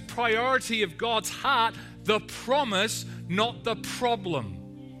first priority of God's heart, the promise, not the problem.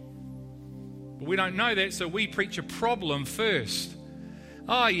 But we don't know that, so we preach a problem first.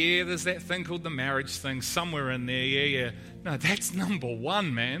 Oh yeah, there's that thing called the marriage thing somewhere in there. Yeah. No, that's number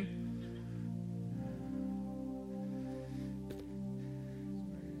one, man.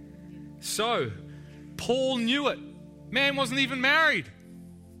 So, Paul knew it. Man wasn't even married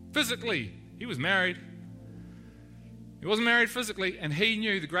physically. He was married. He wasn't married physically, and he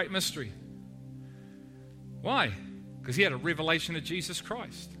knew the great mystery. Why? Because he had a revelation of Jesus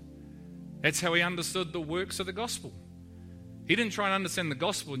Christ. That's how he understood the works of the gospel. He didn't try and understand the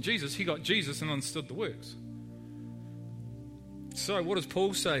gospel and Jesus. He got Jesus and understood the works. So what does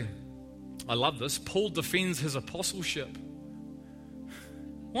Paul say? I love this. Paul defends his apostleship.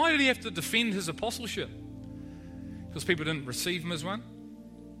 Why did he have to defend his apostleship? Because people didn't receive him as one?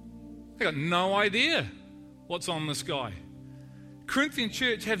 They got no idea what's on this guy. Corinthian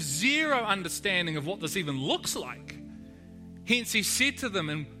church have zero understanding of what this even looks like. Hence he said to them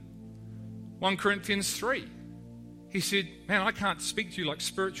in 1 Corinthians 3, he said, man, I can't speak to you like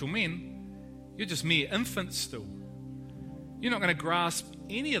spiritual men. You're just mere infants still. You're not going to grasp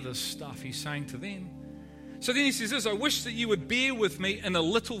any of this stuff, he's saying to them. So then he says this, I wish that you would bear with me in a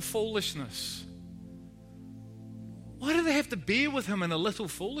little foolishness. Why do they have to bear with him in a little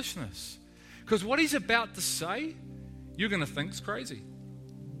foolishness? Because what he's about to say, you're going to think is crazy.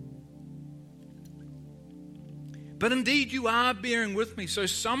 But indeed, you are bearing with me. So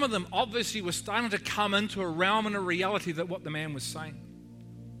some of them obviously were starting to come into a realm and a reality that what the man was saying.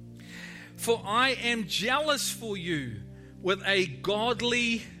 For I am jealous for you with a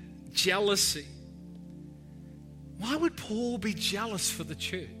godly jealousy. Why would Paul be jealous for the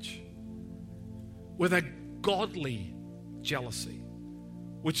church? With a godly jealousy,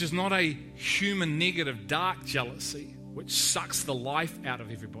 which is not a human negative dark jealousy, which sucks the life out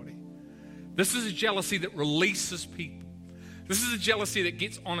of everybody. This is a jealousy that releases people. This is a jealousy that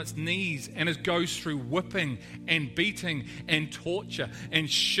gets on its knees and it goes through whipping and beating and torture and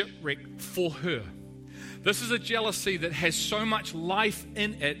shipwreck for her. This is a jealousy that has so much life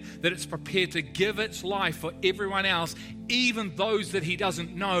in it that it's prepared to give its life for everyone else, even those that he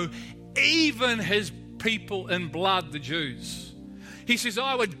doesn't know, even his people in blood, the Jews. He says,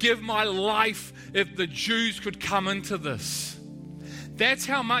 I would give my life if the Jews could come into this. That's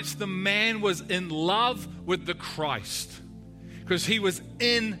how much the man was in love with the Christ. Because he was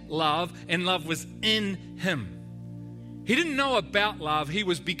in love and love was in him. He didn't know about love. He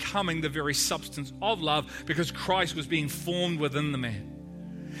was becoming the very substance of love because Christ was being formed within the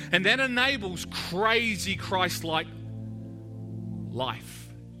man. And that enables crazy Christ-like life,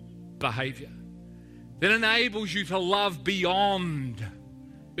 behavior. That enables you to love beyond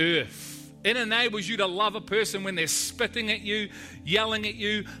earth. It enables you to love a person when they're spitting at you, yelling at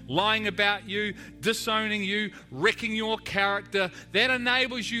you, lying about you, disowning you, wrecking your character. That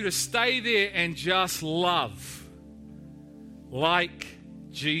enables you to stay there and just love like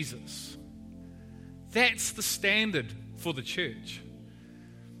Jesus. That's the standard for the church.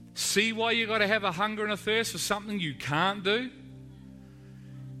 See why you got to have a hunger and a thirst for something you can't do?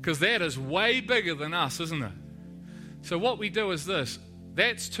 Because that is way bigger than us, isn't it? So what we do is this.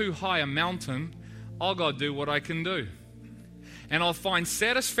 That's too high a mountain. I'll go do what I can do. And I'll find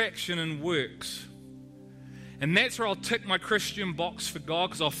satisfaction in works. And that's where I'll tick my Christian box for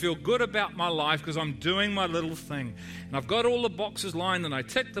God, because I'll feel good about my life because I'm doing my little thing. And I've got all the boxes lined and I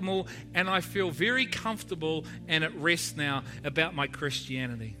tick them all, and I feel very comfortable and at rest now about my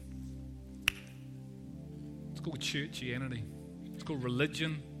Christianity. It's called churchianity. It's called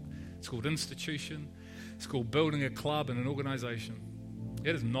religion. It's called institution. It's called building a club and an organization.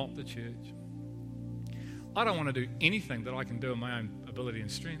 It is not the church. I don't want to do anything that I can do in my own ability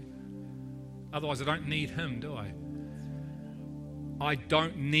and strength. Otherwise, I don't need Him, do I? I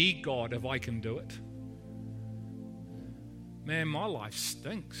don't need God if I can do it. Man, my life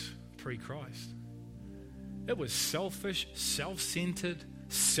stinks pre-Christ. It was selfish, self-centered,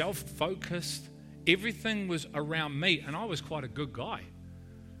 self-focused. Everything was around me, and I was quite a good guy.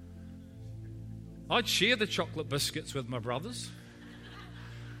 I'd share the chocolate biscuits with my brothers.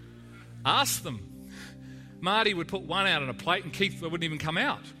 Ask them. Marty would put one out on a plate and Keith wouldn't even come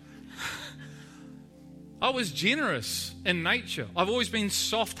out. I was generous in nature. I've always been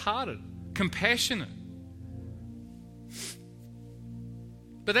soft-hearted, compassionate.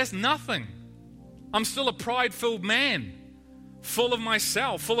 But that's nothing. I'm still a pride-filled man, full of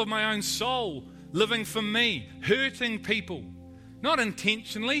myself, full of my own soul, living for me, hurting people. Not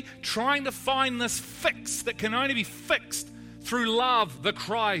intentionally, trying to find this fix that can only be fixed through love, the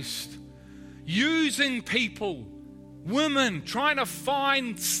Christ. Using people, women, trying to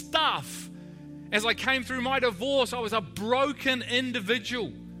find stuff. As I came through my divorce, I was a broken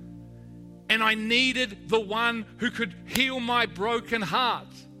individual. And I needed the one who could heal my broken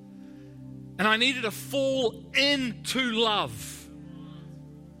heart. And I needed to fall into love.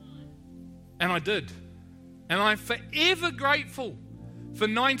 And I did. And I'm forever grateful for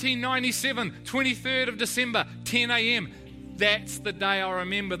 1997, 23rd of December, 10 a.m. That's the day I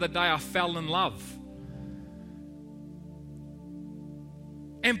remember, the day I fell in love.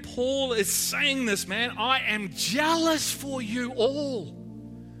 And Paul is saying this, man, I am jealous for you all.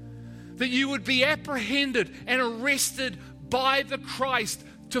 That you would be apprehended and arrested by the Christ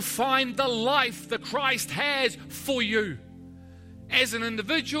to find the life the Christ has for you. As an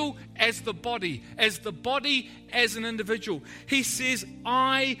individual, as the body, as an individual. He says,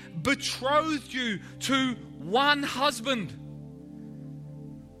 I betrothed you to one husband.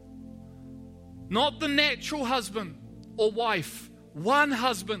 Not the natural husband or wife. One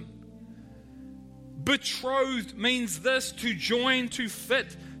husband. Betrothed means this, to join, to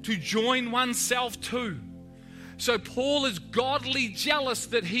fit, to join oneself to. So Paul is godly jealous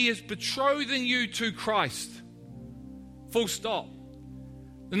that he is betrothing you to Christ. Full stop.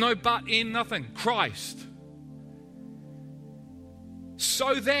 There's no but, end, nothing. Christ.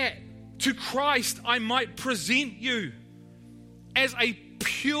 So that to Christ I might present you as a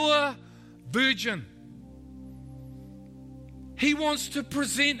pure virgin. He wants to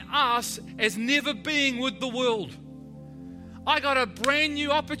present us as never being with the world. I got a brand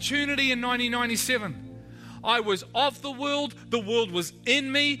new opportunity in 1997. I was of the world was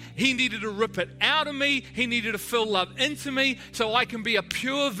in me. He needed to rip it out of me. He needed to fill love into me so I can be a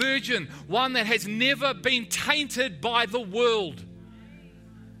pure virgin, one that has never been tainted by the world.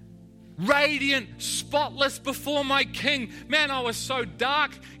 Radiant, spotless before my King. Man, I was so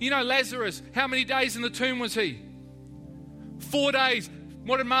dark. You know Lazarus, how many days in the tomb was he? 4 days.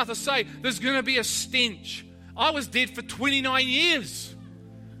 What did Martha say? There's going to be a stench. I was dead for 29 years.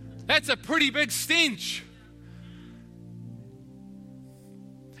 That's a pretty big stench.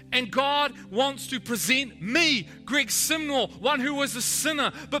 And God wants to present me, Greg Simnor, one who was a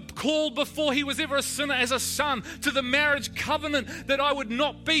sinner, but called before he was ever a sinner as a son, to the marriage covenant, that I would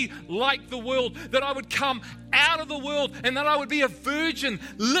not be like the world, that I would come out of the world, and that I would be a virgin,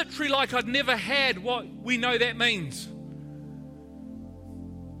 literally like I'd never had what we know that means.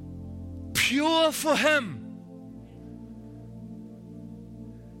 Pure for Him.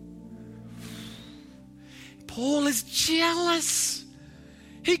 Paul is jealous.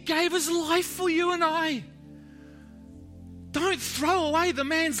 He gave his life for you and I. Don't throw away the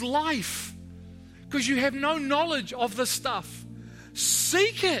man's life because you have no knowledge of the stuff.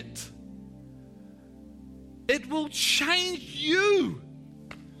 Seek it. It will change you.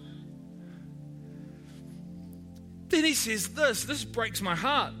 Then he says this breaks my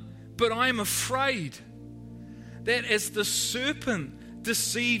heart. But I am afraid that as the serpent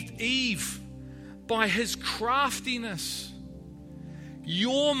deceived Eve by his craftiness,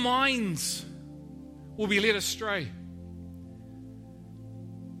 your minds will be led astray.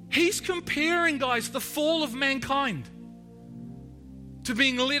 He's comparing, guys, the fall of mankind to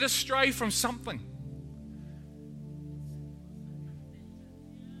being led astray from something.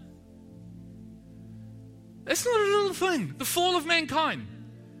 It's not a little thing. The fall of mankind.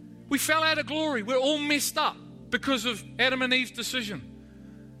 We fell out of glory. We're all messed up because of Adam and Eve's decision.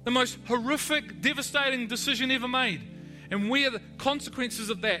 The most horrific, devastating decision ever made. And we are the consequences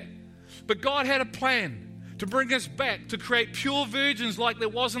of that. But God had a plan to bring us back, to create pure virgins like there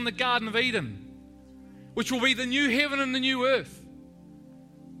was in the Garden of Eden, which will be the new heaven and the new earth.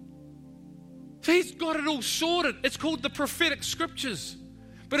 So he's got it all sorted. It's called the prophetic scriptures.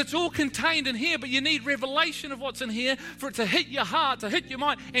 But it's all contained in here, but you need revelation of what's in here for it to hit your heart, to hit your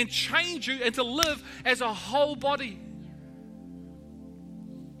mind, and change you and to live as a whole body.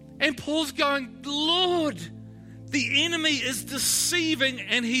 And Paul's going, Lord, the enemy is deceiving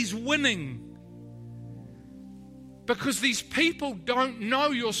and he's winning. Because these people don't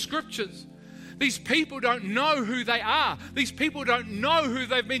know your scriptures. These people don't know who they are. These people don't know who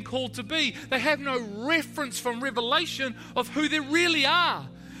they've been called to be. They have no reference from revelation of who they really are.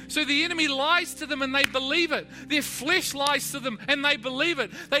 So the enemy lies to them and they believe it. Their flesh lies to them and they believe it.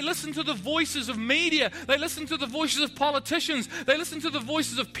 They listen to the voices of media. They listen to the voices of politicians. They listen to the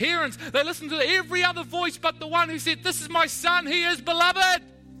voices of parents. They listen to every other voice but the one who said, this is my son, he is beloved.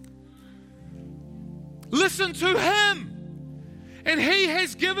 Listen to him. And he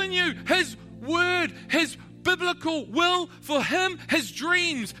has given you his word, his biblical will for him, his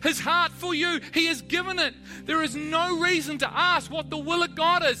dreams, his heart for you. He has given it. There is no reason to ask what the will of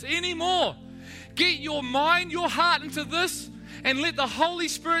God is anymore. Get your mind, your heart into this and let the Holy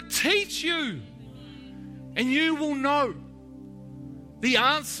Spirit teach you. And you will know the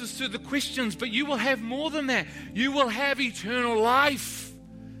answers to the questions, but you will have more than that. You will have eternal life.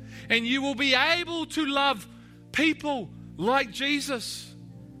 And you will be able to love people like Jesus.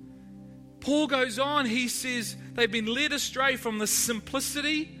 Paul goes on, he says, they've been led astray from the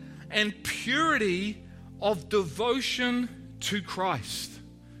simplicity and purity of devotion to Christ.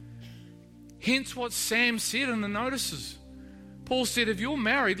 Hence what Sam said in the notices. Paul said, if you're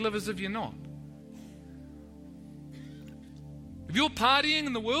married, live as if you're not. If you're partying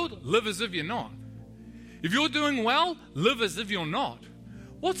in the world, live as if you're not. If you're doing well, live as if you're not.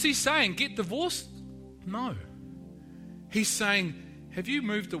 What's he saying? Get divorced? No. He's saying, have you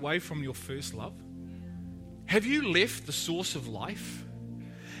moved away from your first love? Have you left the source of life?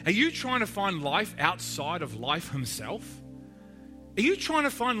 Are you trying to find life outside of life himself? Are you trying to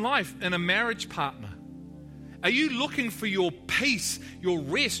find life in a marriage partner? Are you looking for your peace, your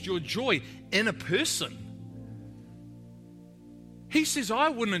rest, your joy in a person? He says, I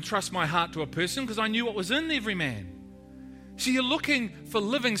wouldn't entrust my heart to a person because I knew what was in every man. So you're looking for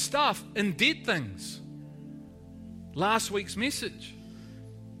living stuff in dead things. Last week's message.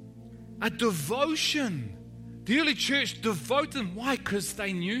 A devotion. The early church devoted. Why? Because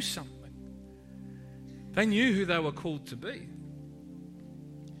they knew something. They knew who they were called to be.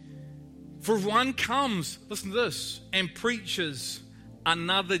 For one comes, listen to this, and preaches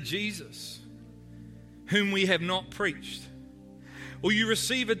another Jesus, whom we have not preached. Or you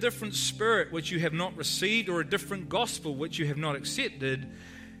receive a different spirit which you have not received, or a different gospel which you have not accepted,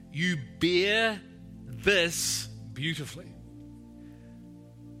 you bear this beautifully.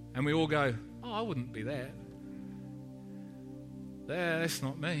 And we all go, oh, I wouldn't be that. That's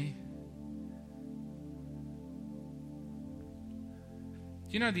not me.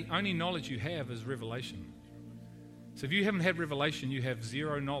 Do you know the only knowledge you have is revelation? So if you haven't had revelation, you have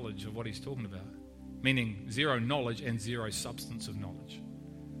zero knowledge of what he's talking about. Meaning zero knowledge and zero substance of knowledge.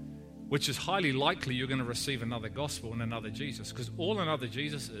 Which is highly likely you're going to receive another gospel and another Jesus. Because all another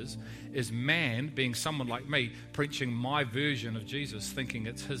Jesus is man, being someone like me, preaching my version of Jesus, thinking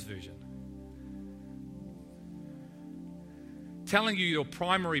it's his version. Telling you your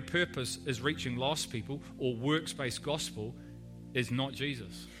primary purpose is reaching lost people or works-based gospel is not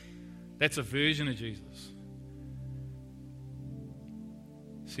Jesus. That's a version of Jesus.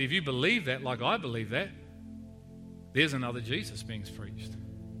 See, if you believe that, like I believe that, there's another Jesus being preached.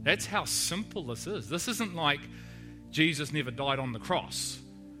 That's how simple this is. This isn't like Jesus never died on the cross.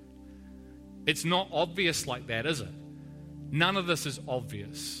 It's not obvious like that, is it? None of this is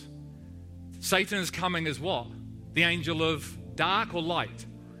obvious. Satan is coming as what? The angel of dark or light?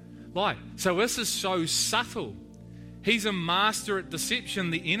 Light. So this is so subtle. He's a master at deception,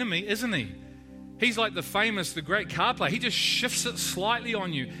 the enemy, isn't he? He's like the great car player. He just shifts it slightly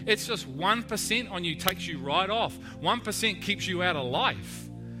on you. It's just 1% on you, takes you right off. 1% keeps you out of life.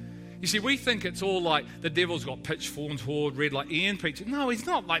 You see, we think it's all like the devil's got pitchforks, horde, red like Ian preaching. No, he's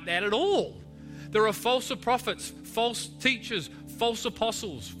not like that at all. There are false prophets, false teachers, false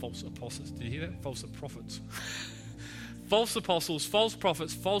apostles. False apostles, did you hear that? False prophets. False apostles, false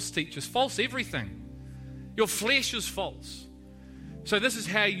prophets, false teachers, false everything. Your flesh is false. So this is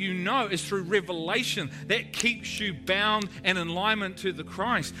how you know, is through revelation. That keeps you bound and in alignment to the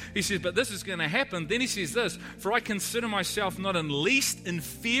Christ. He says, but this is going to happen. Then he says this, for I consider myself not in least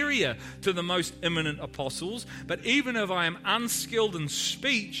inferior to the most eminent apostles, but even if I am unskilled in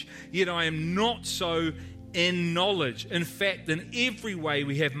speech, yet I am not so in knowledge. In fact, in every way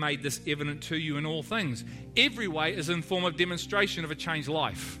we have made this evident to you in all things. Every way is in form of demonstration of a changed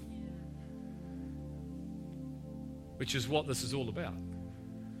life, which is what this is all about.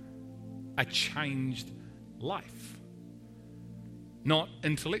 A changed life. Not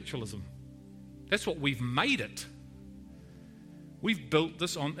intellectualism. That's what we've made it. We've built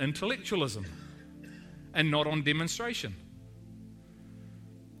this on intellectualism and not on demonstration.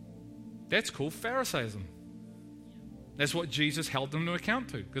 That's called Pharisaism. That's what Jesus held them to account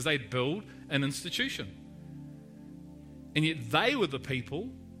to, because they'd build an institution. And yet they were the people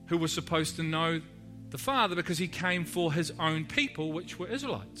who were supposed to know the Father, because he came for his own people, which were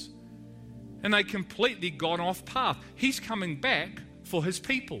Israelites. And they completely got off path. He's coming back for his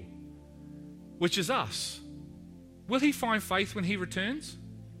people, which is us. Will he find faith when he returns?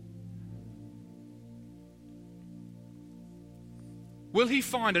 Will he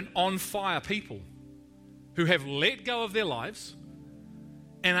find an on-fire people who have let go of their lives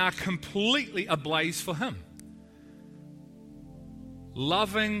and are completely ablaze for him?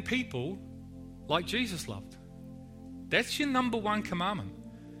 Loving people like Jesus loved. That's your number one commandment.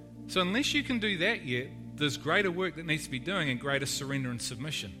 So unless you can do that yet, there's greater work that needs to be doing and greater surrender and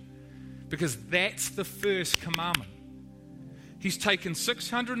submission. Because that's the first commandment. He's taken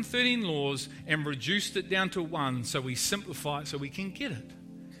 613 laws and reduced it down to one, so we simplify it so we can get it.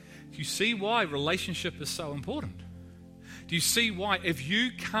 Do you see why relationship is so important? Do you see why if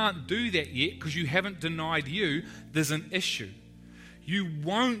you can't do that yet because you haven't denied you, there's an issue? You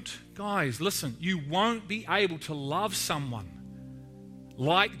won't, guys, listen, you won't be able to love someone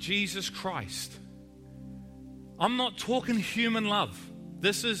like Jesus Christ. I'm not talking human love.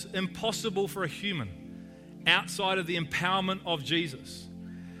 This is impossible for a human outside of the empowerment of Jesus.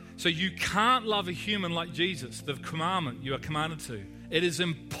 So you can't love a human like Jesus, the commandment you are commanded to. It is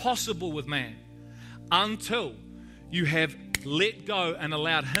impossible with man until you have let go and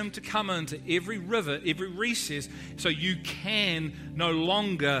allowed him to come into every river, every recess, so you can no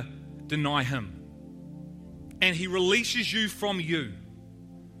longer deny him. And he releases you from you.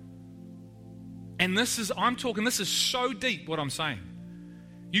 And this is so deep what I'm saying.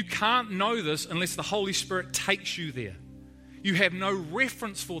 You can't know this unless the Holy Spirit takes you there. You have no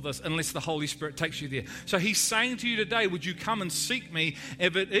reference for this unless the Holy Spirit takes you there. So he's saying to you today, would you come and seek me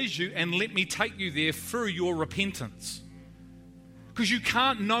if it is you, and let me take you there through your repentance? Because you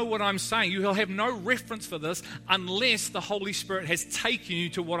can't know what I'm saying. You'll have no reference for this unless the Holy Spirit has taken you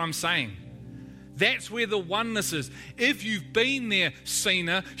to what I'm saying. That's where the oneness is. If you've been there,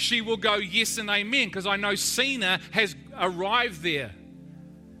 Cena, she will go yes and amen, because I know Cena has arrived there.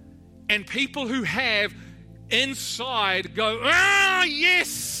 And people who have inside go,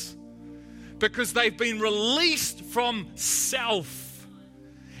 yes, because they've been released from self.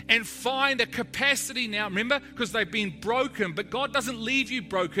 And find a capacity now, remember, because they've been broken. But God doesn't leave you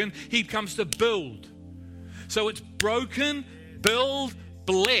broken. He comes to build. So it's broken, build,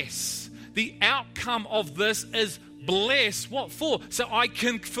 bless. The outcome of this is bless. What for? So I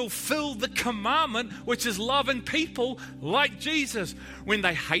can fulfill the commandment, which is loving people like Jesus. When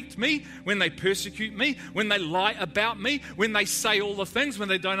they hate me, when they persecute me, when they lie about me, when they say all the things, when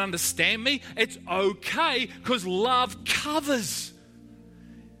they don't understand me, it's okay, because love covers.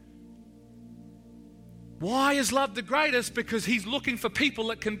 Why is love the greatest? Because he's looking for people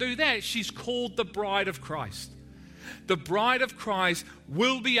that can do that. She's called the bride of Christ. The bride of Christ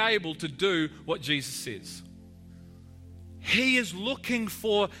will be able to do what Jesus says. He is looking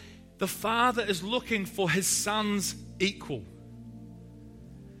for, the Father is looking for his son's equal.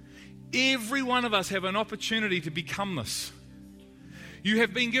 Every one of us have an opportunity to become this. You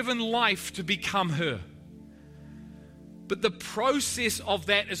have been given life to become her. But the process of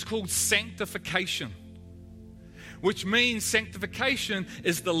that is called sanctification. Which means sanctification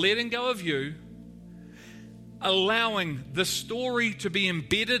is the letting go of you, allowing the story to be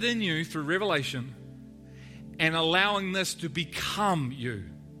embedded in you through revelation, and allowing this to become you.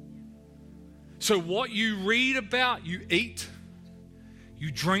 So what you read about, you eat,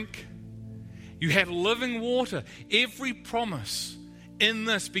 you drink, you have living water. Every promise in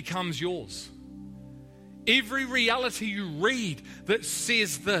this becomes yours. Every reality you read that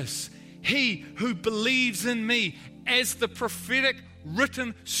says this, he who believes in me, as the prophetic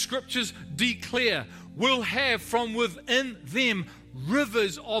written scriptures declare, will have from within them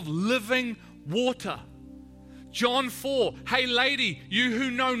rivers of living water. John 4, hey lady, you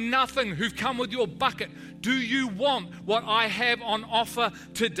who know nothing, who've come with your bucket, do you want what I have on offer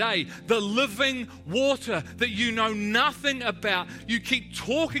today? The living water that you know nothing about. You keep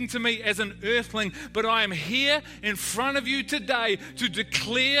talking to me as an earthling, but I am here in front of you today to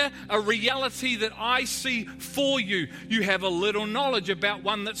declare a reality that I see for you. You have a little knowledge about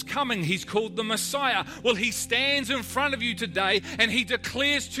one that's coming. He's called the Messiah. Well, he stands in front of you today and he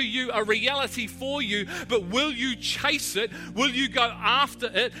declares to you a reality for you, but will you chase it? Will you go after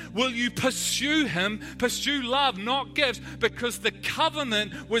it? Will you pursue him? Pursue love, not gifts, because the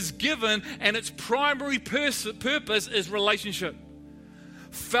covenant was given and its primary purpose is relationship,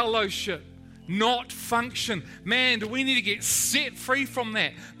 fellowship, not function. Man, do we need to get set free from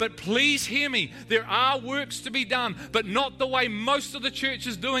that? But please hear me, there are works to be done, but not the way most of the church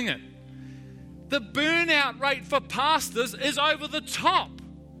is doing it. The burnout rate for pastors is over the top.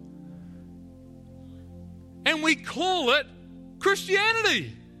 And we call it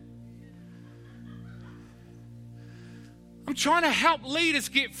Christianity. I'm trying to help leaders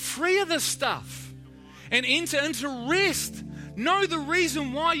get free of this stuff and enter into rest. Know the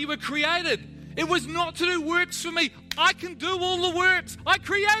reason why you were created. It was not to do works for me. I can do all the works. I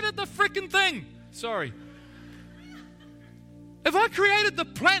created the freaking thing. Sorry. If I created the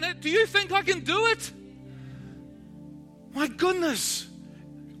planet, do you think I can do it? My goodness.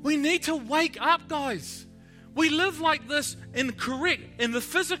 We need to wake up, guys. We live like this in the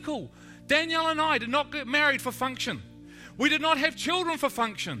physical. Danielle and I did not get married for function. We did not have children for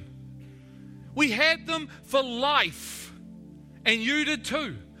function. We had them for life. And you did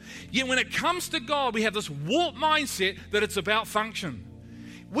too. Yet when it comes to God, we have this warped mindset that it's about function.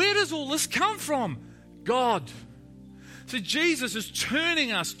 Where does all this come from? God. So Jesus is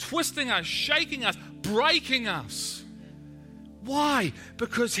turning us, twisting us, shaking us, breaking us. Why?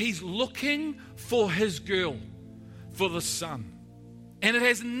 Because he's looking for his girl, for the son. And it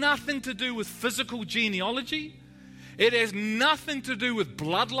has nothing to do with physical genealogy. It has nothing to do with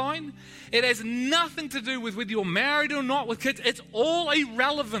bloodline. It has nothing to do with whether you're married or not with kids. It's all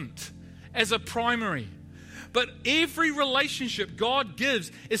irrelevant as a primary. But every relationship God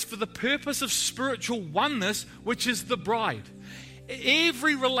gives is for the purpose of spiritual oneness, which is the bride.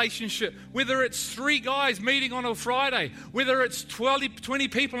 Every relationship, whether it's 3 guys meeting on a Friday, whether it's 20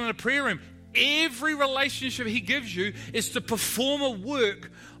 people in a prayer room, every relationship he gives you is to perform a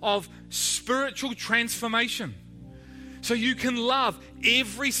work of spiritual transformation. So you can love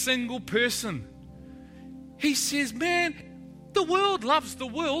every single person. He says, man, the world loves the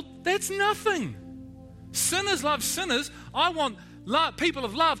world. That's nothing. Sinners love sinners. I want people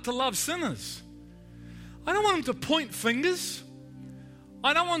of love to love sinners. I don't want them to point fingers.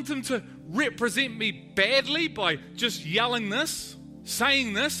 I don't want them to represent me badly by just yelling this,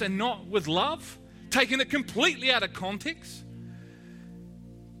 saying this, and not with love, taking it completely out of context.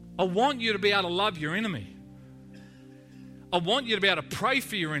 I want you to be able to love your enemy. I want you to be able to pray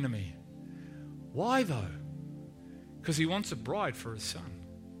for your enemy. Why though? Because he wants a bride for his son.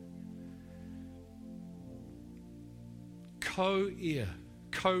 Co-heir,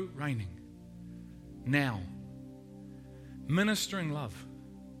 co-reigning. Now. Ministering love.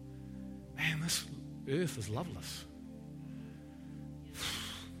 Man, this earth is loveless.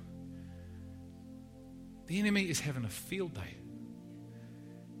 The enemy is having a field day.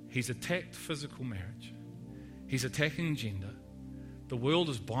 He's attacked physical marriage. He's attacking gender. The world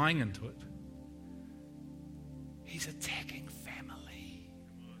is buying into it. He's attacking family.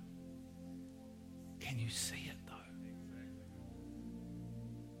 Can you see it though?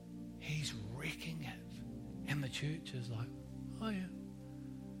 He's wrecking it. And the church is like, oh yeah.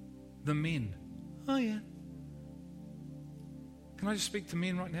 The men, oh yeah. Can I just speak to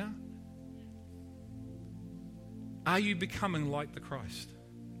men right now? Are you becoming like the Christ?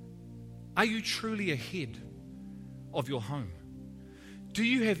 Are you truly ahead of your home? Do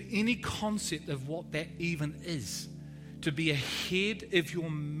you have any concept of what that even is? To be ahead if you're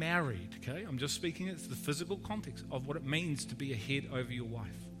married, okay? I'm just speaking it's the physical context of what it means to be ahead over your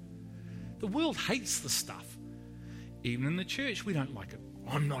wife. The world hates this stuff. Even in the church, we don't like it.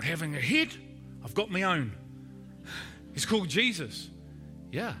 I'm not having a head. I've got my own. He's called Jesus.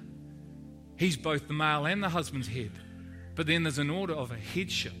 Yeah. He's both the male and the husband's head. But then there's an order of a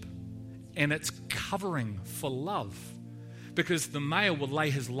headship. and it's covering for love. Because the male will lay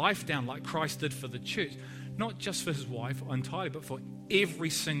his life down like Christ did for the church, not just for his wife entirely, but for every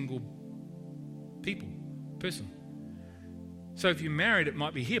single person. So if you're married, it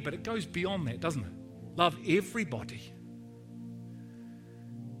might be here, but it goes beyond that, doesn't it? Love everybody.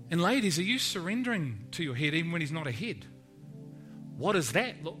 And ladies, are you surrendering to your head even when he's not a head? What does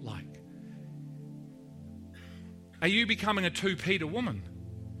that look like? Are you becoming a 2 Peter woman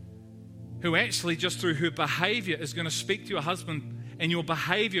who actually just through her behavior is going to speak to your husband, and your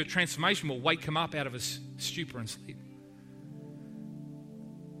behavior transformation will wake him up out of his stupor and sleep?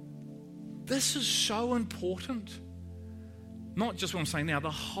 This is so important. Not just what I'm saying now, the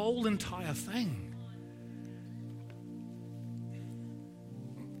whole entire thing.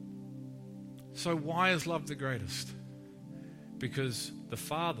 So why is love the greatest? Because the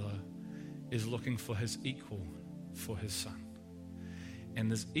Father is looking for his equal for his Son.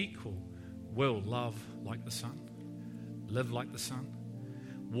 And this equal will love like the Son, live like the Son,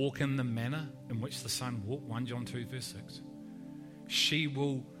 walk in the manner in which the Son walked, 1 John 2 verse 6. She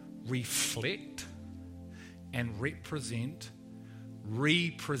will reflect and represent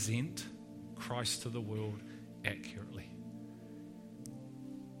Christ to the world accurately.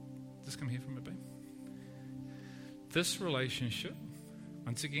 Just come here from a bit. This relationship,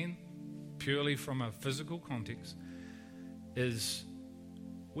 once again, purely from a physical context, is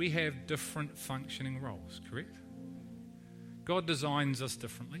we have different functioning roles, correct? God designs us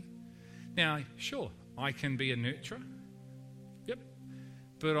differently. Now, sure, I can be a nurturer, yep,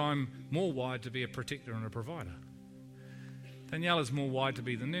 but I'm more wired to be a protector and a provider. Daniela's more wired to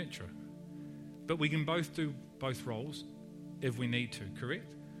be the nurturer. But we can both do both roles if we need to,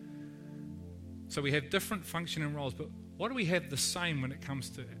 correct? So we have different functioning roles, but what do we have the same when it comes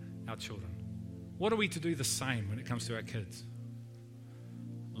to our children? What are we to do the same when it comes to our kids?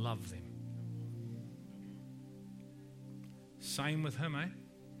 Love them. Same with him, eh?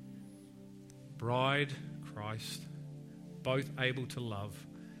 Bride, Christ, both able to love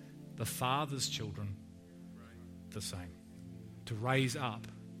the Father's children the same. To raise up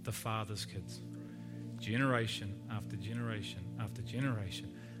the Father's kids. Generation after generation after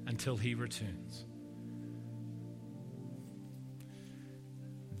generation until he returns.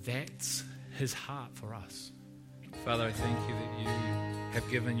 That's his heart for us. Father, I thank you that you have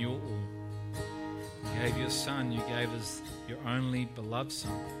given your all. You gave your Son, you gave us your only beloved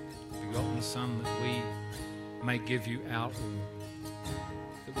Son, begotten Son, that we may give you our all,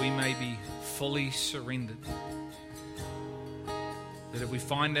 that we may be fully surrendered, that if we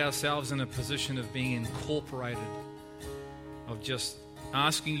find ourselves in a position of being incorporated, of just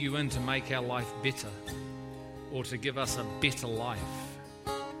asking you in to make our life better or to give us a better life,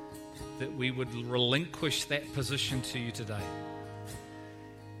 that we would relinquish that position to you today,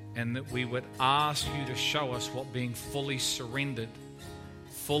 and that we would ask you to show us what being fully surrendered,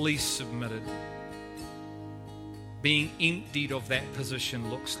 fully submitted, being emptied of that position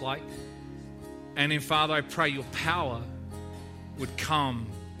looks like. And then, Father, I pray your power would come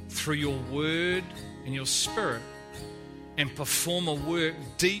through your word and your spirit and perform a work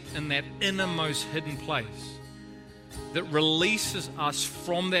deep in that innermost hidden place that releases us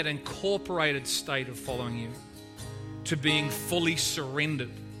from that incorporated state of following you to being fully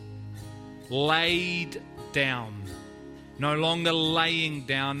surrendered, laid down, no longer laying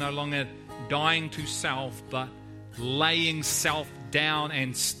down, no longer dying to self, but laying self down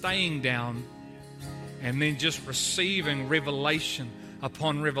and staying down, and then just receiving revelation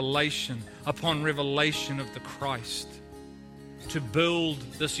upon revelation upon revelation of the Christ to build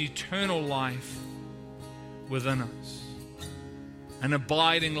this eternal life within us, an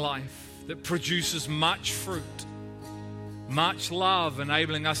abiding life that produces much fruit, much love,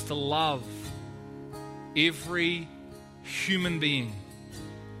 enabling us to love every human being,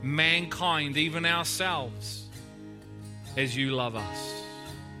 mankind, even ourselves, as you love us.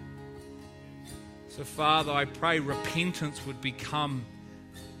 So, Father, I pray repentance would become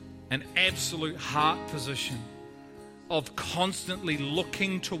an absolute heart position of constantly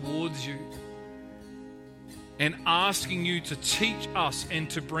looking towards you and asking you to teach us and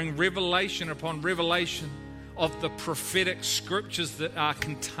to bring revelation upon revelation of the prophetic scriptures that are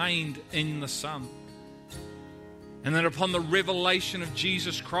contained in the Son. And then upon the revelation of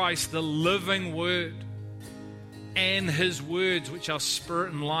Jesus Christ, the living Word, and His words, which are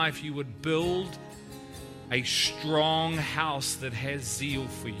spirit and life, you would build a strong house that has zeal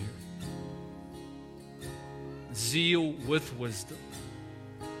for you. Zeal with wisdom.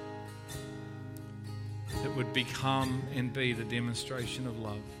 That would become and be the demonstration of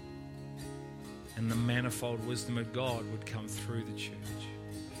love. And the manifold wisdom of God would come through the church.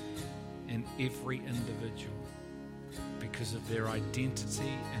 in every individual because of their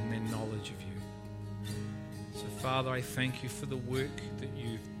identity and their knowledge of you. So, Father, I thank you for the work that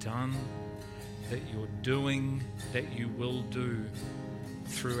you've done, that you're doing, that you will do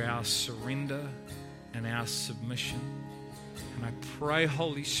through our surrender and our submission. And I pray,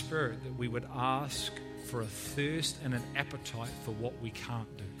 Holy Spirit, that we would ask for a thirst and an appetite for what we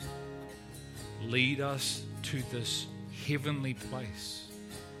can't do. Lead us to this heavenly place,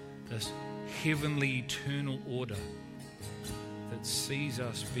 this heavenly eternal order that sees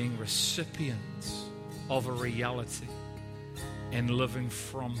us being recipients of a reality and living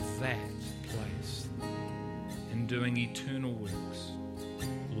from that place and doing eternal works,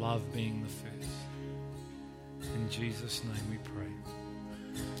 love being the first. In Jesus' name we pray.